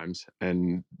sometimes.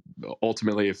 And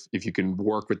ultimately, if you can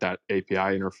work with that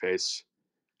API interface,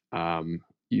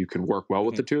 you can work well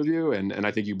with the two of you. And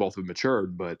I think you both have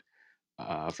matured. But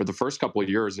for the first couple of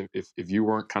years, if you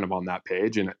weren't kind of on that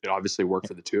page, and it obviously worked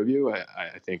for the two of you,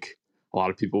 I think a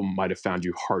lot of people might have found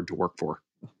you hard to work for.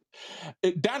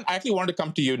 Dan, I actually wanted to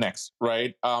come to you next,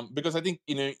 right? Because I think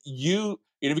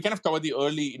we kind of covered the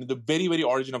early, the very, very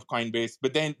origin of Coinbase,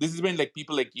 but then this is when like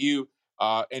people like you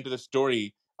enter the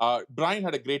story. Brian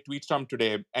had a great tweet storm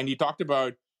today, and he talked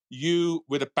about you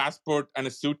with a passport and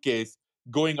a suitcase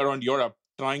going around Europe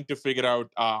trying to figure out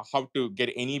how to get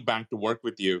any bank to work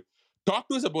with you. Talk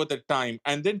to us about that time,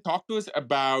 and then talk to us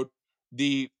about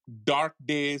the dark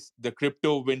days, the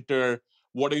crypto winter,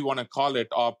 what do you want to call it,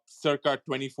 of circa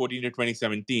 2014 to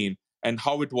 2017, and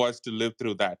how it was to live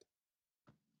through that.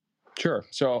 Sure.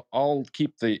 So I'll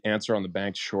keep the answer on the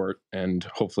banks short and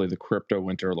hopefully the crypto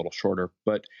winter a little shorter.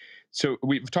 But so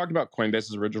we've talked about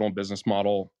Coinbase's original business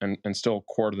model, and still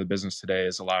core to the business today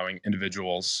is allowing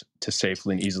individuals to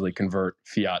safely and easily convert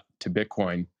fiat to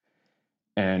Bitcoin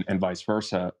and vice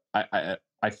versa.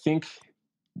 I think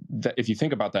that if you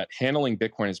think about that, handling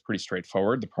Bitcoin is pretty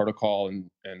straightforward. The protocol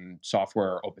and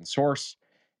software are open source.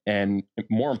 And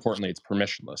more importantly, it's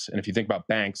permissionless. And if you think about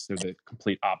banks, they're the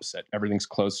complete opposite. Everything's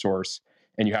closed source,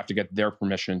 and you have to get their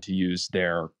permission to use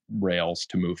their rails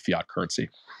to move fiat currency.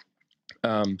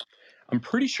 I'm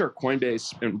pretty sure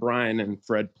Coinbase, and Brian and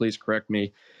Fred, please correct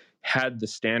me, had the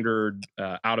standard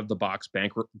out-of-the-box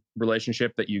bank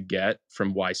relationship that you get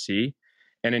from YC.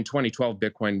 And in 2012,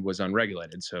 Bitcoin was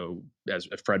unregulated. So as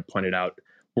Fred pointed out,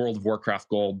 World of Warcraft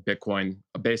Gold, Bitcoin,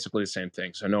 basically the same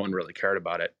thing. So no one really cared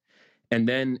about it. And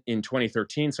then in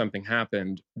 2013, something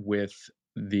happened with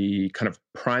the kind of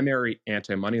primary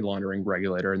anti-money laundering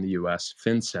regulator in the US,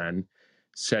 FinCEN,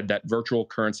 said that virtual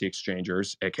currency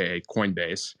exchangers, aka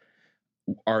Coinbase,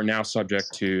 are now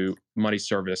subject to money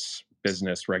service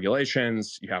business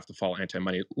regulations. You have to follow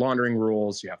anti-money laundering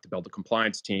rules. You have to build a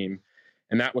compliance team.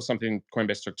 And that was something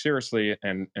Coinbase took seriously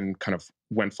and kind of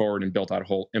went forward and built out a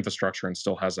whole infrastructure and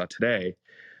still has that today.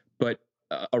 But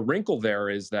a wrinkle there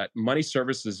is that money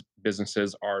services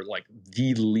businesses are like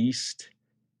the least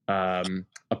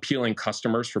appealing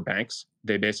customers for banks.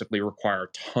 They basically require a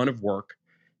ton of work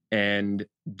and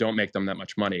don't make them that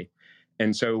much money.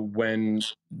 And so when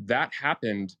that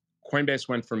happened, Coinbase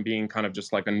went from being kind of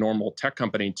just like a normal tech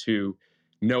company to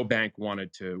no bank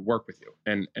wanted to work with you.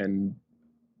 And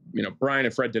Brian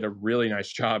and Fred did a really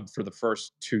nice job for the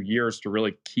first 2 years to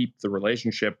really keep the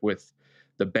relationship with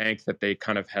the bank that they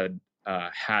kind of had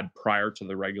prior to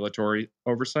the regulatory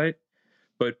oversight.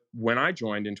 But when I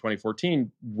joined in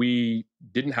 2014, we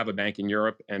didn't have a bank in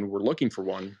Europe and we're looking for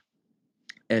one.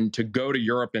 And to go to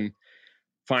Europe and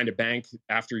find a bank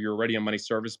after you're already a money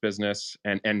service business,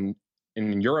 and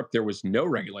in Europe, there was no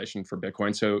regulation for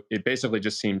Bitcoin. So it basically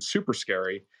just seemed super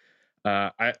scary.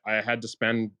 I had to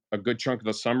spend a good chunk of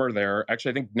the summer there.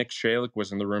 Actually, I think Nick Shalik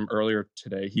was in the room earlier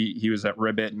today. He was at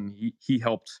Ribbit, and he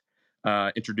helped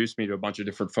introduce me to a bunch of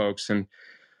different folks. And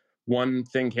one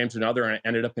thing came to another, and I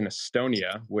ended up in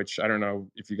Estonia, which I don't know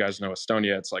if you guys know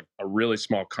Estonia. It's like a really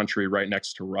small country right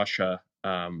next to Russia.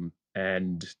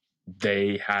 And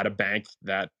they had a bank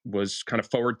that was kind of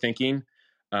forward thinking.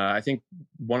 I think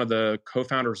one of the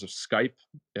co-founders of Skype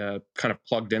kind of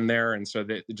plugged in there. And so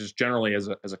they just generally as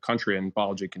a country, and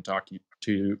Balaji can talk to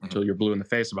you till you're blue in the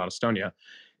face about Estonia,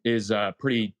 is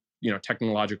pretty,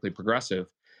 technologically progressive.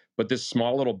 But this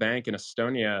small little bank in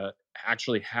Estonia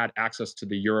actually had access to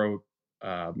the euro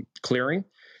clearing.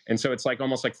 And so it's like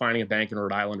almost like finding a bank in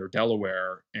Rhode Island or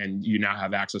Delaware, and you now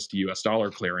have access to US dollar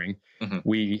clearing. Mm-hmm.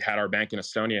 We had our bank in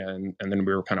Estonia, and then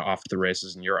we were kind of off to the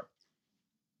races in Europe.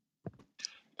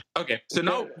 Okay, so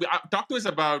now talk to us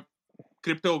about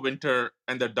crypto winter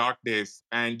and the dark days.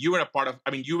 And you were a part of,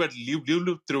 you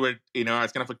lived through it,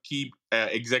 as kind of a key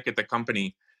exec at the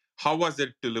company. How was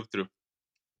it to live through?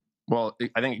 Well,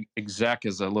 I think exec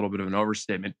is a little bit of an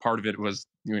overstatement. Part of it was,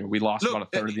 we lost about a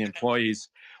third of the employees.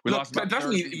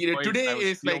 Today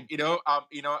is like,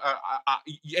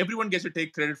 everyone gets to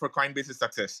take credit for Coinbase's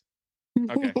success.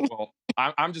 Okay, well,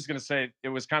 I'm just going to say it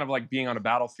was kind of like being on a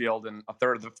battlefield, and a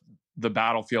third of the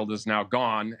battlefield is now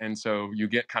gone, and so you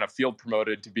get kind of field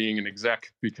promoted to being an exec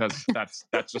because that's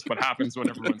just what happens when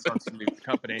everyone starts to leave the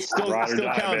company. Still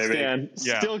counts, baby. Dan.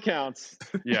 Yeah. Still counts.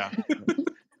 Yeah.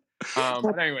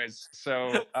 But anyways,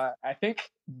 so I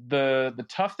think the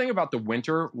tough thing about the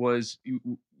winter was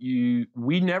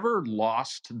we never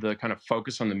lost the kind of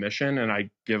focus on the mission, and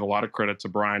I give a lot of credit to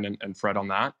Brian and Fred on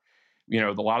that.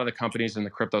 A lot of the companies in the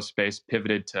crypto space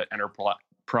pivoted to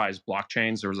prize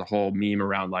blockchains. There was a whole meme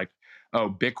around like, oh,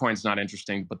 Bitcoin's not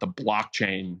interesting, but the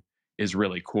blockchain is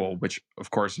really cool, which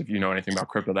of course, if you know anything about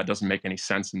crypto, that doesn't make any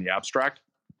sense in the abstract.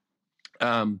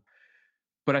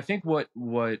 But I think what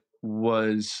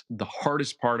was the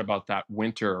hardest part about that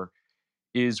winter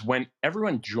is when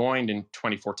everyone joined in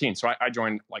 2014. So I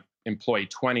joined like employee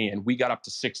 20 and we got up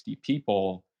to 60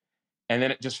 people. And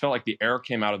then it just felt like the air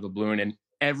came out of the balloon, and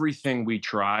everything we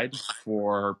tried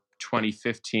for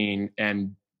 2015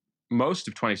 and most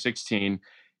of 2016,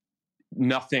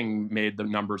 nothing made the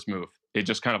numbers move. It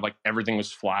just kind of like everything was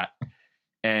flat.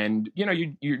 And, you know,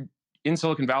 you're in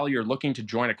Silicon Valley, you're looking to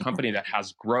join a company that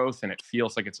has growth and it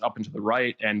feels like it's up and to the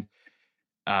right. And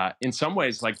in some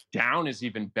ways, like down is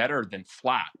even better than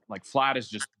flat. Like flat is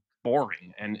just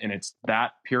boring. And it's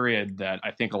that period that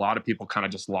I think a lot of people kind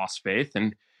of just lost faith.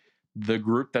 And the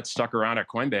group that stuck around at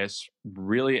Coinbase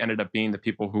really ended up being the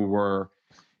people who were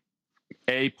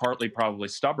partly probably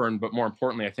stubborn, but more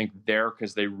importantly, I think there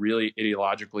because they really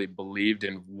ideologically believed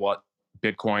in what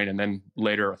Bitcoin and then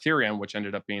later Ethereum, which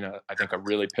ended up being I think a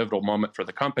really pivotal moment for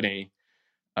the company,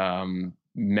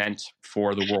 meant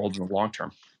for the world in the long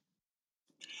term.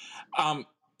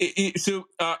 So,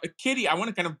 Katie, I want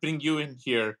to kind of bring you in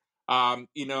here. This,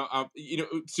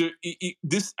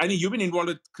 I think you've been involved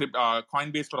with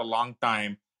Coinbase for a long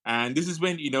time, and this is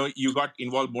when you got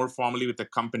involved more formally with the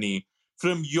company.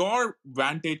 From your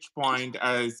vantage point,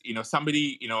 as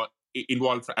somebody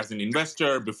involved as an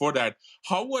investor before that,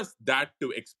 how was that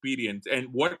to experience, and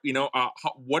what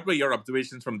were your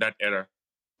observations from that era?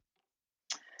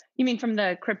 You mean from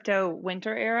the crypto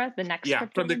winter era, the next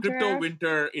crypto from the winter crypto era?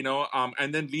 winter,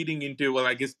 and then leading into, well,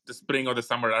 I guess the spring or the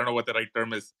summer. I don't know what the right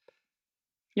term is.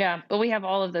 Yeah, but we have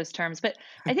all of those terms. But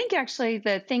I think actually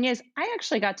the thing is, I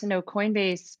actually got to know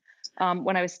Coinbase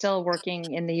when I was still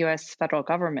working in the U.S. federal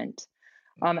government.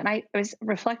 And I was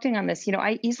reflecting on this.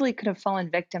 I easily could have fallen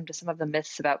victim to some of the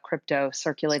myths about crypto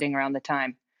circulating around the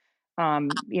time.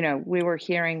 We were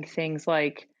hearing things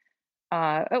like,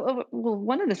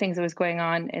 one of the things that was going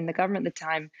on in the government at the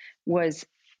time was,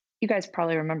 you guys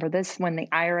probably remember this, when the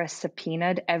IRS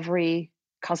subpoenaed every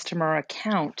customer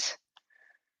account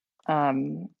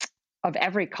of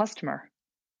every customer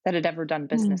that had ever done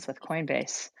business with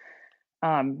Coinbase.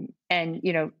 And,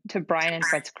 to Brian and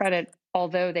Fred's credit,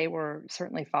 although they were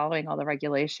certainly following all the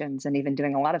regulations and even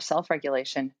doing a lot of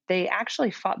self-regulation, they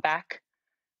actually fought back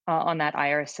on that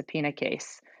IRS subpoena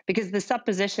case, because the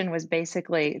supposition was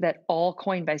basically that all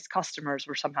Coinbase customers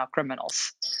were somehow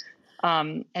criminals.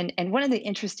 And one of the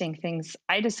interesting things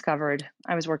I discovered,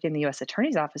 I was working in the U.S.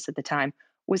 Attorney's Office at the time,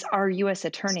 was our U.S.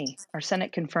 attorney, our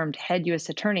Senate-confirmed head U.S.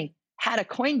 attorney, had a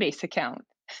Coinbase account,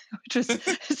 which was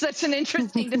such an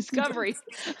interesting discovery.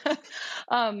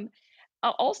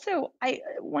 Also,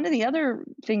 one of the other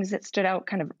things that stood out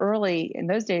kind of early in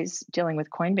those days dealing with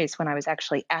Coinbase, when I was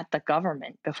actually at the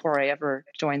government before I ever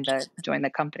joined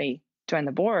the company, joined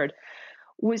the board,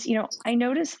 was, I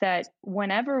noticed that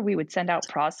whenever we would send out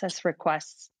process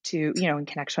requests to, in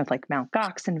connection with like Mt.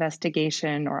 Gox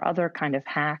investigation or other kind of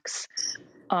hacks,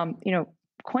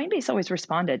 Coinbase always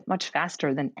responded much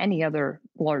faster than any other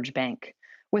large bank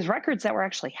with records that were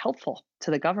actually helpful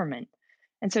to the government.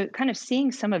 And so kind of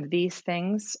seeing some of these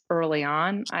things early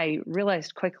on, I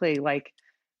realized quickly, like,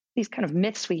 these kind of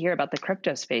myths we hear about the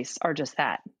crypto space are just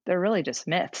that. They're really just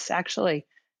myths. Actually,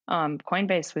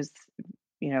 Coinbase was,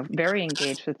 very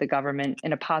engaged with the government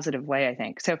in a positive way, I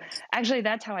think. So actually,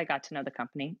 that's how I got to know the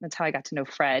company. That's how I got to know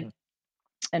Fred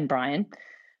and Brian.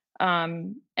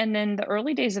 And then the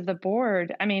early days of the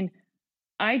board,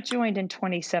 I joined in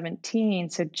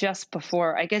 2017. So just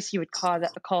before, I guess you would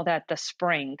call that the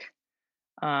spring,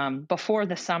 before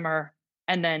the summer.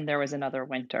 And then there was another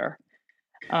winter.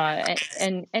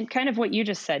 And kind of what you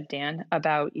just said, Dan,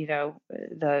 about,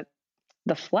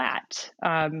 the flat,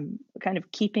 kind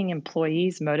of keeping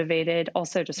employees motivated,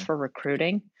 also just for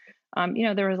recruiting.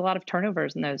 There was a lot of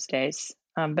turnovers in those days.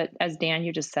 But as Dan,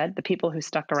 you just said, the people who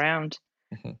stuck around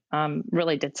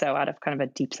really did so out of kind of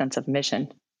a deep sense of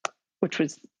mission, which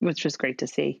was great to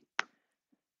see.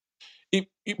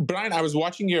 Brian, I was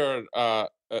watching your,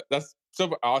 that's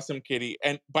so awesome, Katie.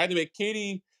 And by the way,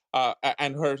 Katie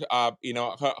and her,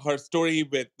 her story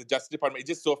with the Justice Department is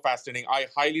just so fascinating. I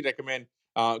highly recommend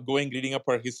reading up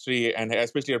her history, and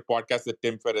especially her podcast with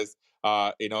Tim Ferriss.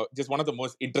 Just one of the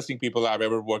most interesting people I've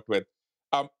ever worked with.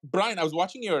 Brian, I was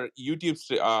watching your YouTube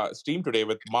stream today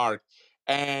with Marc,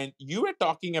 and you were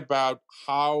talking about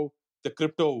how the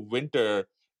crypto winter,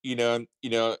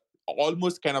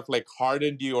 almost kind of like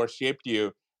hardened you or shaped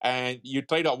you, and you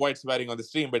try to avoid swearing on the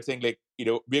stream, but saying like,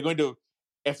 we're going to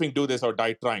effing do this or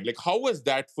die trying. Like, how was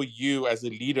that for you as a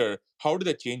leader? How did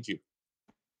that change you?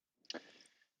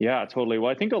 Yeah, totally.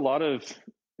 Well, I think a lot of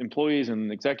employees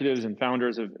and executives and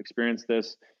founders have experienced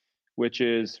this, which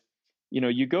is,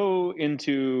 you go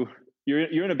into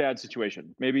you're in a bad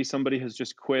situation. Maybe somebody has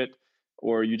just quit,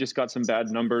 or you just got some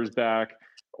bad numbers back,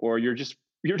 or you're just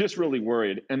really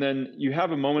worried. And then you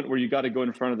have a moment where you got to go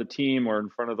in front of the team or in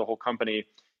front of the whole company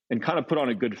and kind of put on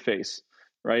a good face,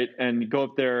 right? And go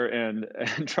up there and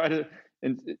try to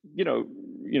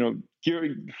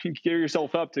gear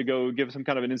yourself up to go give some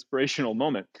kind of an inspirational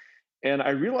moment. And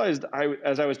I realized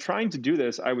as I was trying to do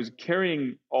this, I was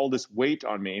carrying all this weight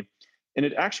on me, and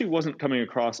it actually wasn't coming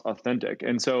across authentic.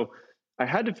 And so I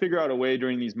had to figure out a way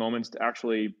during these moments to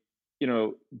actually,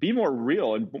 be more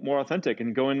real and more authentic,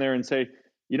 and go in there and say,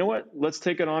 you know what, let's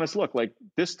take an honest look. Like,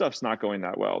 this stuff's not going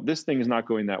that well. This thing is not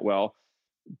going that well,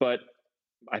 but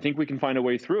I think we can find a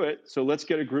way through it. So let's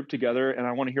get a group together, and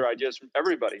I want to hear ideas from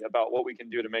everybody about what we can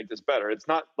do to make this better. It's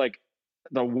not like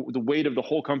the weight of the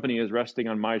whole company is resting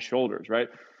on my shoulders, right?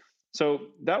 So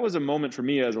that was a moment for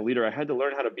me as a leader. I had to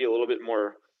learn how to be a little bit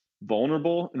more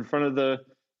vulnerable in front of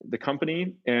the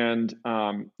company, and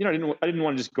I didn't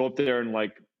want to just go up there and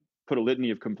like put a litany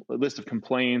of a list of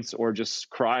complaints, or just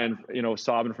cry and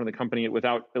sob in front of the company,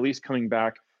 without at least coming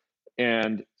back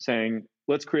and saying,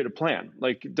 let's create a plan.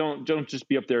 Like, don't just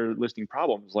be up there listing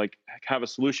problems. Like, have a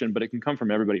solution, but it can come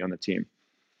from everybody on the team.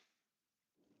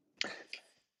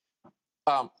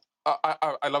 I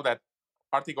love that.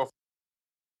 Aarthi, go.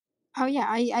 Oh, yeah.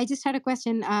 I just had a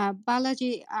question.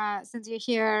 Balaji, since you're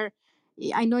here,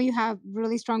 I know you have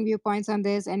really strong viewpoints on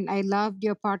this, and I loved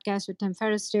your podcast with Tim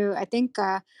Ferriss too. I think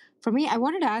for me, I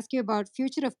wanted to ask you about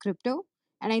future of crypto.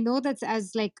 And I know that's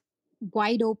as like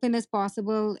wide open as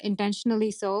possible, intentionally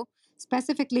so.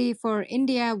 Specifically for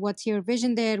India, what's your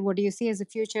vision there? What do you see as the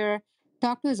future?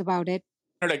 Talk to us about it.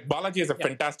 Like, Balaji has a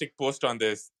fantastic post on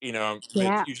this, which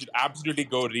you should absolutely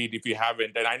go read if you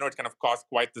haven't. And I know it's kind of caused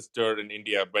quite the stir in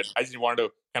India, but I just wanted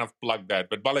to kind of plug that.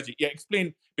 But Balaji,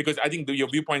 explain, because I think your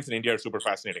viewpoints in India are super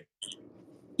fascinating.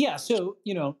 Yeah, so,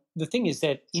 the thing is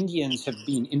that Indians have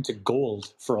been into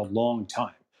gold for a long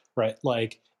time, right?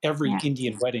 Like, every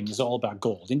Indian wedding is all about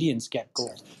gold. Indians get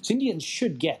gold. So Indians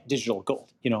should get digital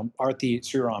gold. Aarthi,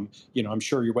 Sriram, I'm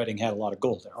sure your wedding had a lot of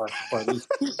gold, or at least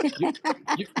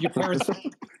your parents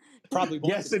probably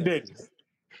wanted. Yes, it did.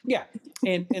 Yeah.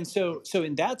 And so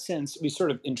in that sense, we sort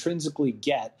of intrinsically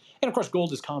get, and of course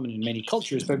gold is common in many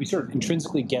cultures, but we sort of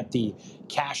intrinsically get the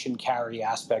cash and carry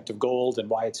aspect of gold,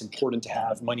 and why it's important to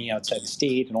have money outside the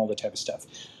state and all that type of stuff.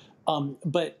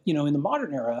 But in the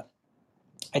modern era,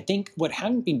 I think what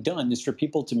hadn't been done is for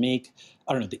people to make,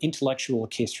 the intellectual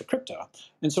case for crypto.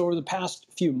 And so over the past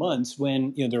few months,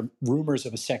 when there are rumors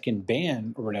of a second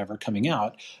ban or whatever coming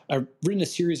out, I've written a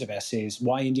series of essays: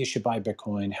 why India should buy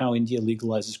Bitcoin, how India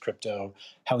legalizes crypto,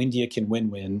 how India can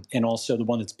win-win, and also the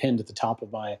one that's pinned at the top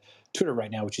of my Twitter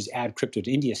right now, which is add crypto to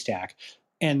India Stack.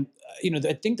 And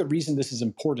I think the reason this is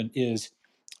important is,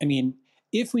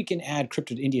 if we can add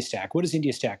crypto to India Stack, what is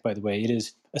India Stack, by the way? It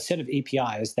is a set of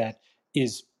APIs that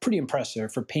is pretty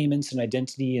impressive for payments and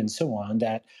identity and so on,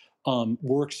 that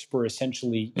works for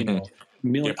essentially,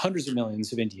 hundreds of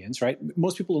millions of Indians, right?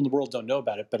 Most people in the world don't know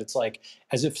about it, but it's like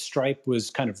as if Stripe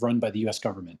was kind of run by the US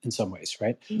government in some ways,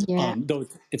 right? Yeah. Though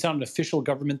it's not an official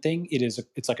government thing,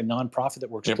 it's like a nonprofit that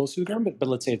works close to the government, but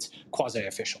let's say it's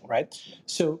quasi-official, right?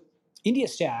 So India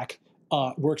Stack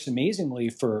works amazingly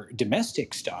for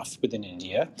domestic stuff within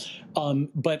India.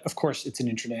 But of course, it's an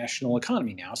international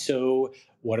economy now. So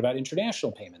what about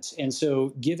international payments? And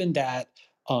so given that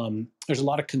there's a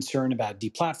lot of concern about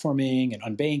deplatforming and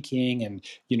unbanking and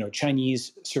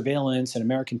Chinese surveillance and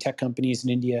American tech companies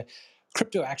in India,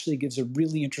 crypto actually gives a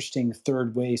really interesting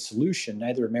third way solution,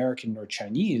 neither American nor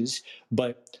Chinese,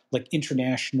 but like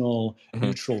international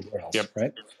neutral rails,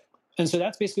 right? And so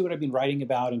that's basically what I've been writing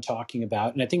about and talking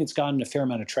about. And I think it's gotten a fair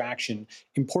amount of traction.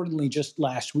 Importantly, just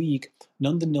last week,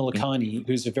 Nandan Nilekani,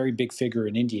 who's a very big figure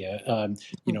in India,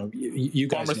 you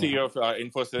guys former know. CEO of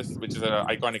Infosys, which is an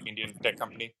iconic Indian tech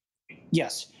company.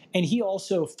 Yes. And he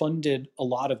also funded a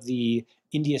lot of the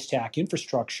India Stack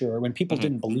infrastructure when people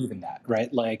didn't believe in that,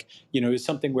 right? Like, it was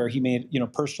something where he made,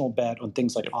 personal bet on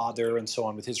things like Aadhaar and so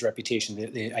on with his reputation,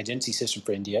 the identity system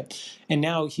for India. And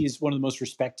now he's one of the most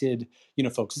respected,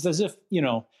 folks. It's as if,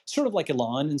 sort of like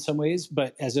Elon in some ways,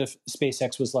 but as if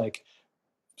SpaceX was like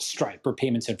Stripe or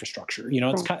payments infrastructure.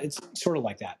 It's sort of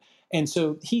like that. And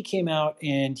so he came out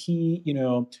and he,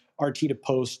 RT'd a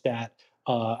post that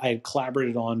I had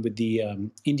collaborated on with the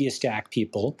India Stack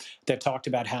people that talked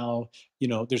about how,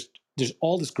 there's there's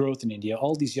all this growth in India,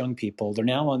 all these young people, they're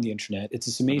now on the internet. It's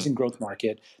this amazing growth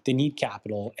market. They need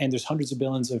capital, and there's hundreds of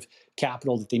billions of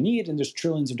capital that they need, and there's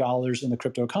trillions of dollars in the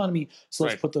crypto economy. So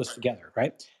let's put those together,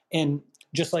 right? And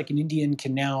just like an Indian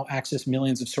can now access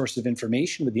millions of sources of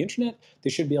information with the internet,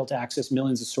 they should be able to access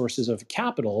millions of sources of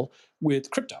capital with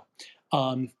crypto,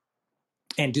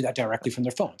 and do that directly from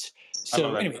their phones.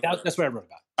 So anyway, that's what I wrote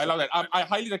about. I love that. I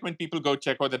highly recommend people go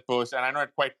check out that post. And I know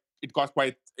it got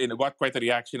quite a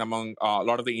reaction among a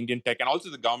lot of the Indian tech and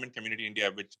also the government community in India,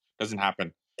 which doesn't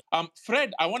happen.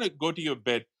 Fred, I want to go to you a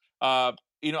bit. I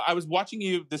was watching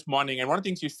you this morning, and one of the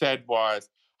things you said was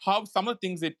how some of the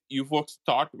things that you folks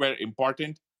thought were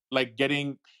important, like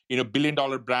getting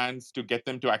billion-dollar brands to get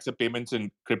them to accept payments in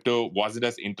crypto, wasn't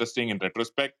as interesting in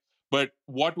retrospect. But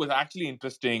what was actually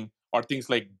interesting are things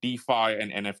like DeFi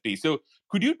and NFT. So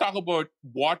could you talk about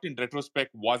what in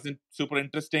retrospect wasn't super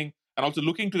interesting? And also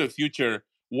looking to the future,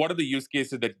 what are the use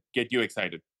cases that get you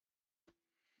excited?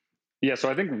 Yeah, so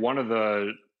I think one of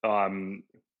the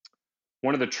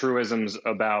truisms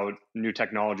about new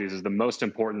technologies is the most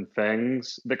important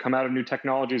things that come out of new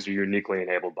technologies are uniquely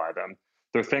enabled by them.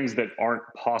 They're things that aren't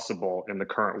possible in the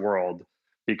current world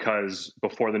because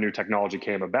before the new technology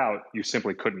came about, you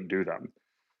simply couldn't do them.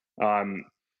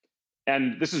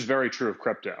 And this is very true of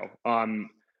crypto.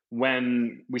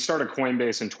 When we started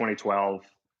Coinbase in 2012,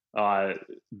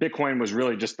 Bitcoin was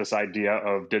really just this idea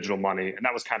of digital money, and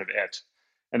that was kind of it.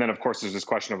 And then, of course, there's this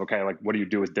question of, okay, like, what do you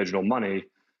do with digital money?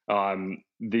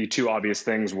 The two obvious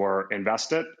things were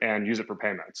invest it and use it for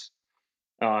payments.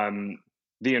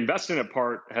 The invest in it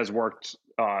part has worked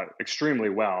extremely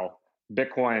well.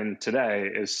 Bitcoin today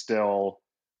is still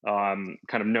kind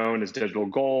of known as digital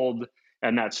gold,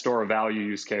 and that store of value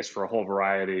use case for a whole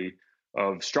variety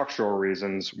of structural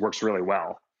reasons works really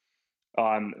well.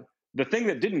 The thing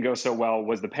that didn't go so well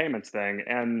was the payments thing,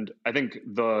 and I think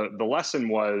the lesson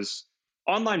was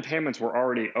online payments were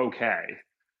already okay.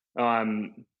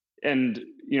 And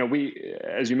we,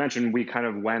 as you mentioned, we kind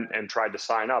of went and tried to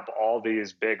sign up all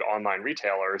these big online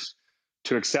retailers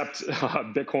to accept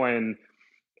Bitcoin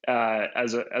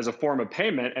as a form of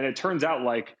payment, and it turns out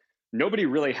like nobody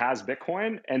really has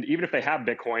Bitcoin, and even if they have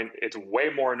Bitcoin, it's way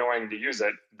more annoying to use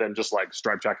it than just like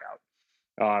Stripe checkout.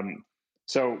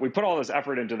 So we put all this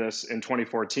effort into this in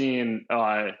 2014,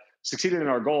 succeeded in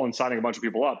our goal in signing a bunch of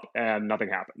people up, and nothing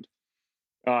happened.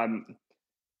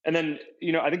 And then,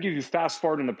 I think if you fast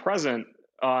forward in the present,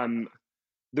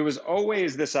 there was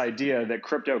always this idea that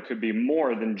crypto could be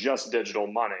more than just digital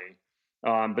money.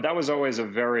 But that was always a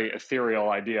very ethereal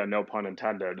idea, no pun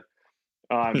intended,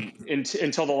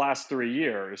 until the last 3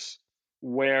 years,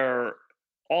 where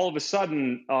all of a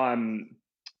sudden,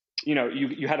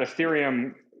 you had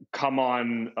Ethereum come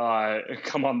on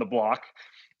the block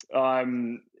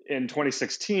in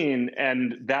 2016,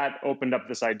 and that opened up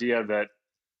this idea that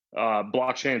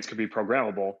blockchains could be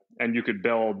programmable, and you could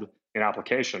build an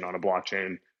application on a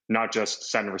blockchain, not just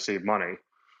send and receive money.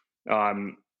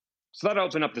 So that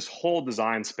opened up this whole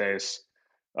design space,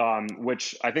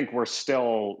 which I think we're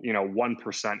still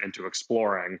 1% into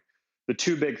exploring. The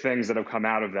two big things that have come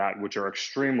out of that, which are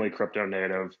extremely crypto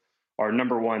native, are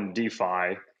number one,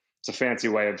 DeFi. It's a fancy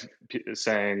way of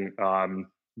saying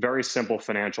very simple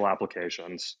financial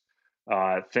applications,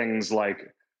 things like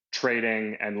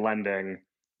trading and lending,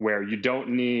 where you don't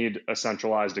need a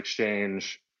centralized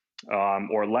exchange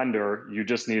or lender. You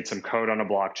just need some code on a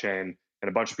blockchain, and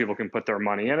a bunch of people can put their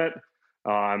money in it,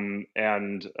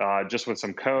 and just with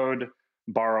some code,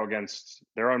 borrow against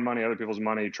their own money, other people's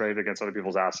money, trade against other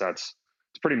people's assets.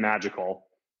 It's pretty magical.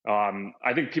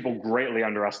 I think people greatly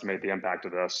underestimate the impact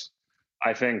of this.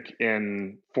 I think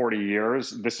in 40 years,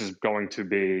 this is going to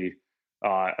be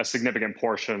a significant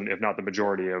portion, if not the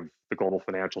majority, of the global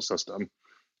financial system.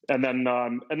 And then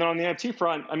on the NFT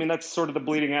front, I mean, that's sort of the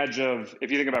bleeding edge of, if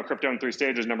you think about crypto in 3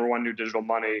 stages: number 1, new digital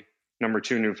money; number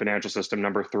 2, new financial system;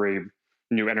 number 3,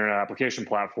 new internet application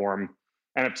platform.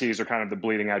 NFTs are kind of the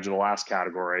bleeding edge of the last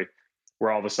category, where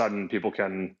all of a sudden people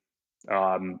can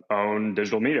own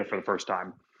digital media for the first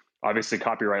time. Obviously,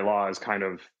 copyright law is kind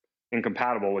of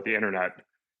incompatible with the internet, if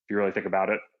you really think about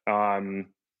it.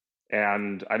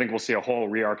 And I think we'll see a whole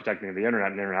re-architecting of the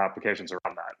internet and internet applications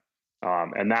around that.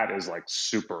 And that is like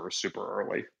super, super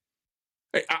early.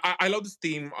 I love this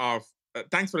theme of,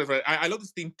 thanks for that. I love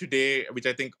this theme today, which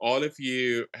I think all of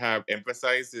you have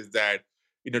emphasized, is that,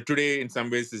 today in some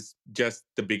ways is just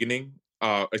the beginning.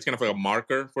 It's kind of like a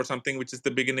marker for something which is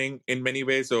the beginning in many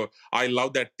ways. So I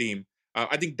love that theme.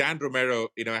 I think Dan Romero,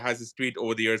 has this tweet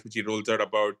over the years, which he rolls out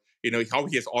about, how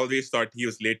he has always thought he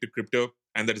was late to crypto,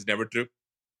 and that is never true.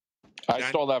 I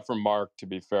stole that from Mark, to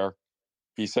be fair.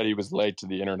 He said he was late to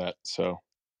the internet, so.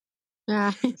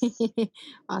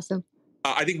 Awesome.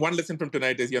 I think one lesson from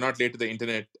tonight is you're not late to the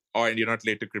internet or you're not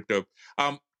late to crypto.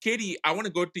 Katie, I want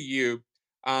to go to you.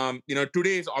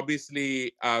 Today is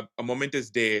obviously a momentous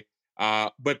day,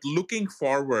 but looking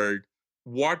forward,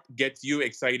 what gets you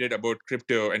excited about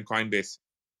crypto and Coinbase?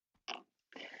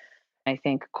 I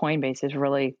think Coinbase is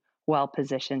really well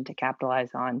positioned to capitalize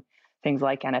on things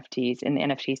like NFTs in the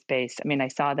NFT space. I mean, I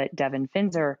saw that Devin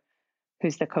Finzer,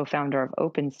 who's the co-founder of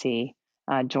OpenSea,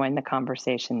 joined the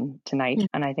conversation tonight.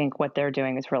 And I think what they're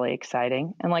doing is really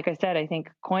exciting. And like I said, I think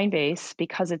Coinbase,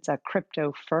 because it's a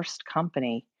crypto first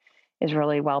company, is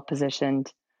really well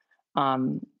positioned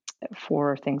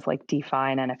for things like DeFi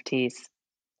and NFTs.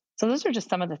 So those are just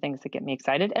some of the things that get me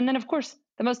excited. And then, of course,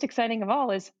 the most exciting of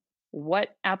all is what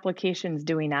applications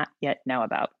do we not yet know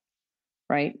about,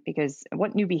 right? Because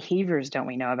what new behaviors don't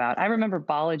we know about? I remember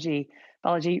Balaji,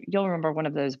 you'll remember one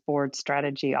of those board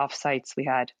strategy offsites we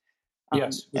had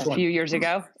a few years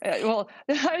ago. Well,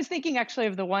 I was thinking actually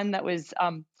of the one that was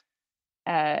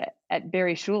at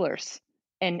Barry Schuler's.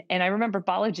 And I remember,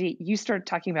 Balaji, you started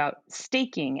talking about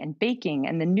staking and baking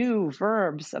and the new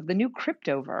verbs of the new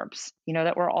crypto verbs,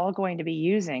 that we're all going to be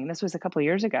using. This was a couple of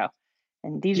years ago.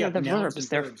 And these are the verbs.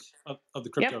 And verbs of the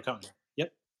crypto economy.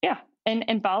 Yep. Yeah.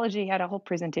 And Balaji had a whole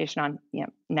presentation on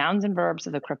nouns and verbs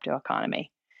of the crypto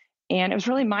economy. And it was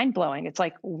really mind-blowing. It's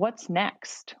like, what's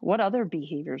next? What other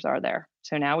behaviors are there?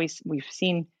 So now we've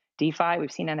seen DeFi,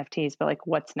 we've seen NFTs, but like,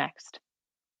 what's next?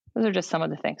 Those are just some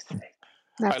of the things.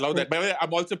 I love that. By the way,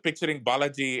 I'm also picturing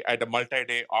Balaji at a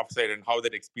multi-day offsite and how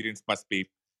that experience must be.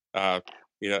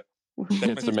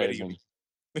 It's amazing.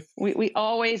 We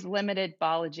always limited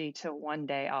Balaji to 1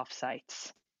 day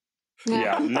offsites.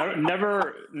 Yeah,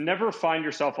 never find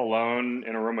yourself alone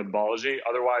in a room with Balaji.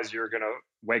 Otherwise, you're going to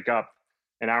wake up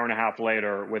an hour and a half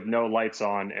later with no lights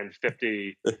on and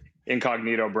 50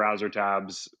 incognito browser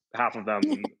tabs, half of them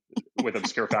with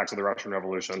obscure facts of the Russian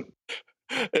Revolution.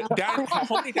 Dan, how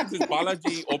many times has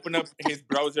Balaji opened up his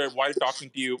browser while talking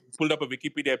to you, pulled up a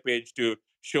Wikipedia page to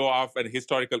show off an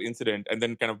historical incident, and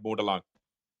then kind of moved along?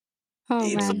 Oh,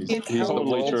 He's man. the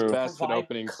world's best at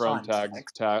opening Chrome tabs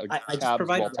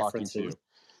while talking to you.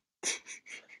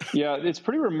 Yeah, it's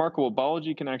pretty remarkable.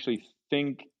 Balaji can actually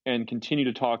think and continue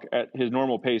to talk at his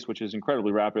normal pace, which is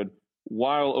incredibly rapid,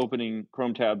 while opening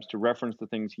Chrome tabs to reference the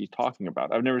things he's talking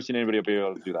about. I've never seen anybody be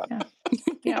able to do that.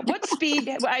 Yeah. What speed?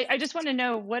 I just want to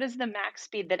know, what is the max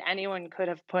speed that anyone could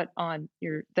have put on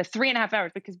the 3.5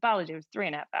 hours? Because Balaji was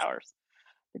 3.5 hours.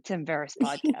 The Tim Ferriss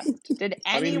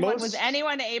podcast. Was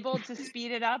anyone able to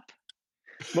speed it up?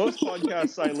 Most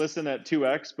podcasts I listen at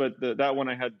 2x, but that one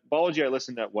I had Balaji I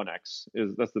listened at 1x.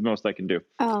 That's the most I can do.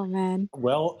 Oh man.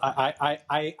 Well,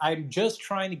 I'm just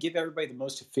trying to give everybody the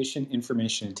most efficient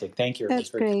information intake. Thank you. That's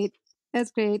great.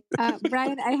 That's great.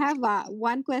 Brian, I have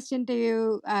one question to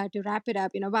you to wrap it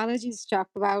up. Balaji's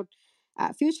talked about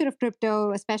future of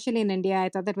crypto, especially in India. I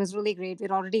thought that was really great.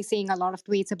 We're already seeing a lot of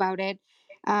tweets about it.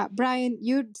 Brian,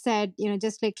 you said,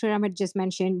 just like Sriram had just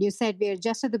mentioned, you said we're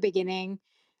just at the beginning.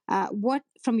 What,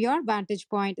 from your vantage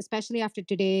point, especially after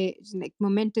today, like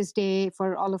momentous day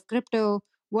for all of crypto,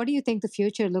 what do you think the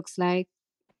future looks like?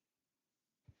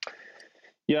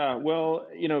 Yeah, well,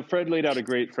 Fred laid out a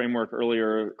great framework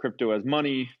earlier: crypto as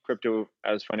money, crypto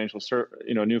as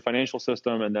new financial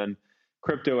system, and then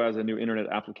crypto as a new internet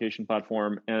application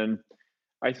platform. And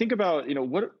I think about,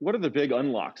 what are the big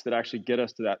unlocks that actually get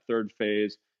us to that third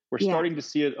phase? We're starting to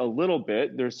see it a little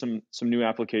bit. There's some new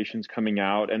applications coming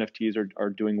out. NFTs are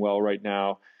doing well right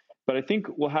now. But I think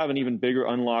we'll have an even bigger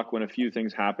unlock when a few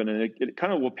things happen. And it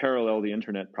kind of will parallel the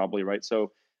internet probably, right?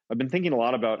 So I've been thinking a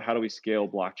lot about how do we scale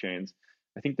blockchains.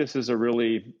 I think this is a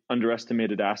really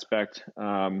underestimated aspect.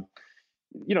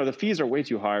 The fees are way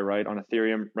too high, right? On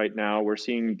Ethereum right now, we're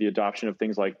seeing the adoption of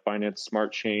things like Binance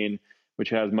Smart Chain, which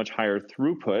has much higher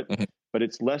throughput, but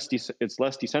it's less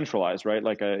decentralized, right?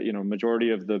 Like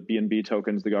majority of the BNB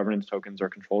tokens, the governance tokens, are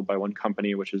controlled by one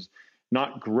company, which is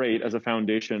not great as a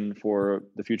foundation for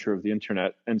the future of the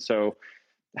internet. And so,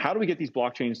 how do we get these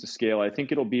blockchains to scale? I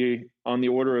think it'll be on the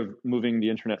order of moving the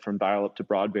internet from dial-up to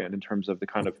broadband in terms of the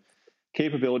kind of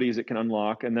capabilities it can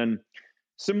unlock. And then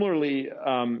similarly,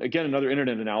 again, another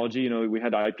internet analogy, we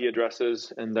had IP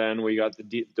addresses, and then we got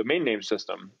the domain name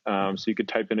system. So you could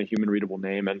type in a human readable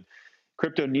name, and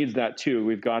crypto needs that too.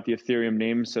 We've got the Ethereum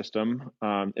name system.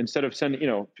 Instead of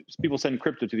sending, people send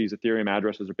crypto to these Ethereum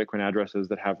addresses or Bitcoin addresses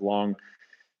that have long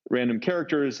random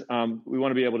characters. We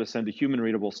want to be able to send to human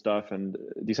readable stuff, and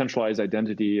decentralized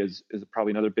identity is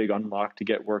probably another big unlock to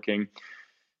get working.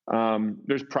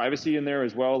 There's privacy in there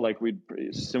as well. Like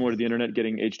similar to the internet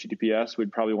getting HTTPS,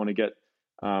 we'd probably want to get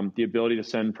the ability to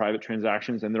send private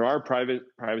transactions. And there are private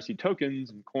privacy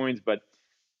tokens and coins, but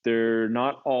they're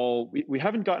not all, we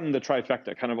haven't gotten the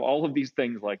trifecta, kind of all of these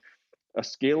things, like a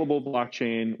scalable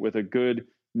blockchain with a good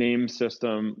name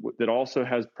system that also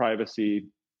has privacy,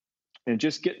 and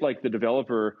just get like the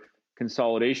developer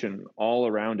consolidation all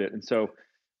around it. And so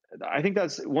I think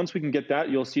that's, once we can get that,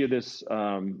 you'll see this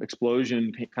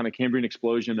explosion, kind of Cambrian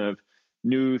explosion of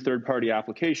new third-party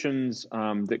applications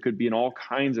that could be in all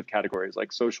kinds of categories,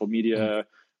 like social media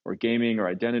or gaming or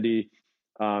identity.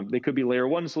 They could be layer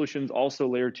 1 solutions. Also,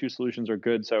 layer 2 solutions are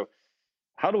good. So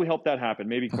how do we help that happen?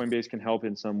 Maybe Coinbase can help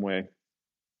in some way.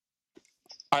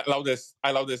 I love this.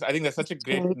 I think that's such a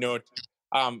great note.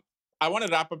 I want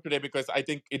to wrap up today because I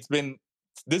think this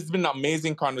has been an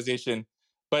amazing conversation.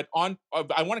 But I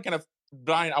want to kind of,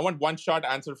 Brian, I want one short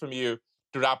answer from you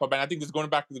to wrap up. And I think this is going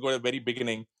back to the very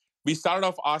beginning. We started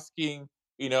off asking,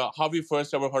 how we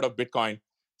first ever heard of Bitcoin.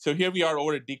 So here we are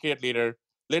over a decade later.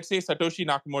 Let's say Satoshi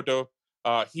Nakamoto,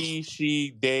 he,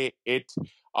 she, they, it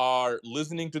are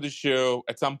listening to the show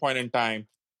at some point in time.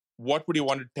 What would you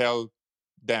want to tell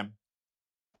them?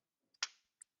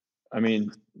 I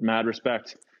mean, mad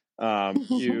respect.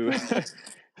 You,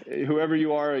 whoever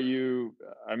you are,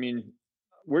 I mean,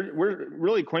 we're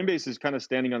really, Coinbase is kind of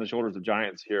standing on the shoulders of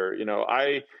giants here.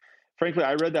 Frankly,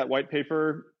 I read that white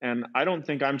paper, and I don't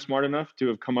think I'm smart enough to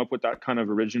have come up with that kind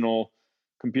of original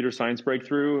computer science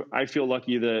breakthrough. I feel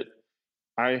lucky that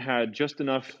I had just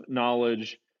enough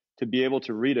knowledge to be able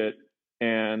to read it,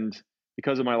 and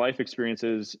because of my life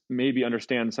experiences, maybe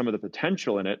understand some of the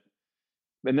potential in it.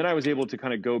 And then I was able to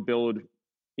kind of go build,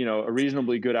 a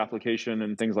reasonably good application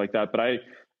and things like that. But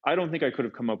I don't think I could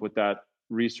have come up with that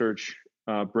research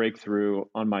breakthrough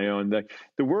on my own.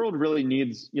 The world really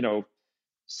needs,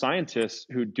 scientists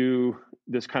who do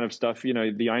this kind of stuff. The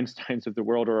Einsteins of the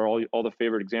world are all the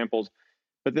favorite examples.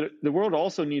 But the world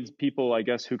also needs people, I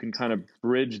guess, who can kind of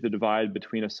bridge the divide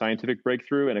between a scientific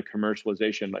breakthrough and a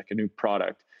commercialization, like a new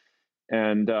product.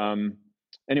 And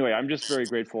anyway, I'm just very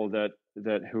grateful that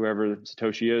whoever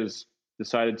Satoshi is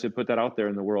decided to put that out there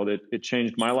in the world. It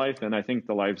changed my life, and I think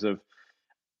the lives of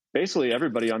basically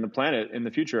everybody on the planet in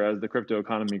the future as the crypto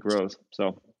economy grows.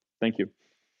 So thank you.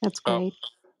 That's great.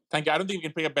 Thank you. I don't think we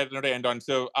can pick a better note to end on.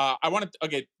 So I want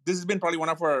to, this has been probably one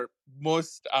of our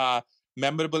most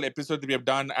memorable episodes that we have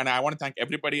done. And I want to thank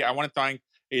everybody. I want to thank,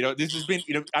 this has been,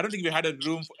 I don't think we had a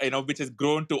room, which has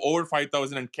grown to over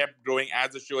 5,000 and kept growing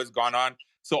as the show has gone on.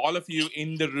 So all of you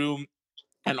in the room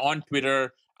and on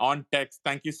Twitter, on text,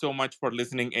 thank you so much for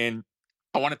listening in.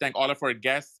 I want to thank all of our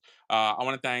guests. I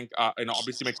want to thank,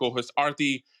 obviously my co-host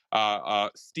Aarthi,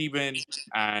 Stephen,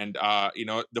 and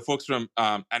the folks from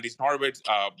Andreessen Horowitz,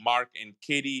 Mark and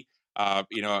Katie,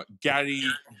 Garry,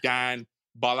 Dan,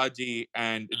 Balaji,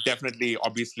 and definitely,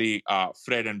 obviously,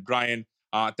 Fred and Brian.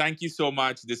 Thank you so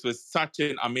much. This was such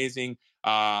an amazing,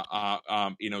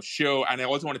 show, and I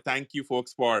also want to thank you,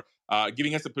 folks, for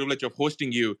giving us the privilege of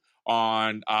hosting you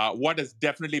on what has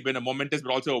definitely been a momentous,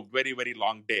 but also a very, very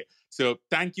long day. So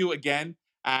thank you again,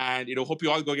 and hope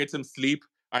you all go get some sleep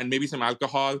and maybe some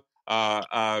alcohol,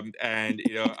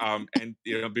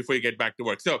 before you get back to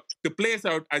work. So to play us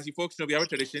out, as you folks know, we have a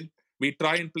tradition. We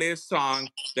try and play a song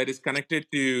that is connected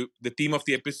to the theme of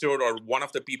the episode or one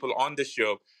of the people on the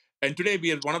show. And today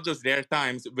we are one of those rare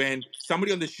times when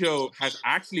somebody on the show has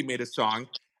actually made a song,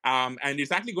 and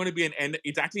it's actually going to be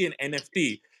it's actually an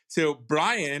NFT. So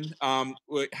Brian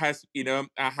has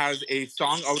a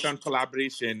song out on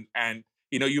collaboration, and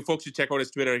you folks should check out his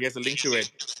Twitter. He has a link to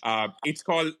it. It's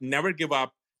called Never Give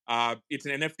Up. It's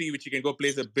an NFT which you can go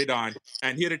place a bid on,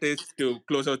 and here it is to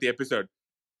close out the episode.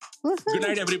 Woo-hoo. Good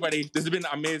night, everybody. This has been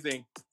amazing.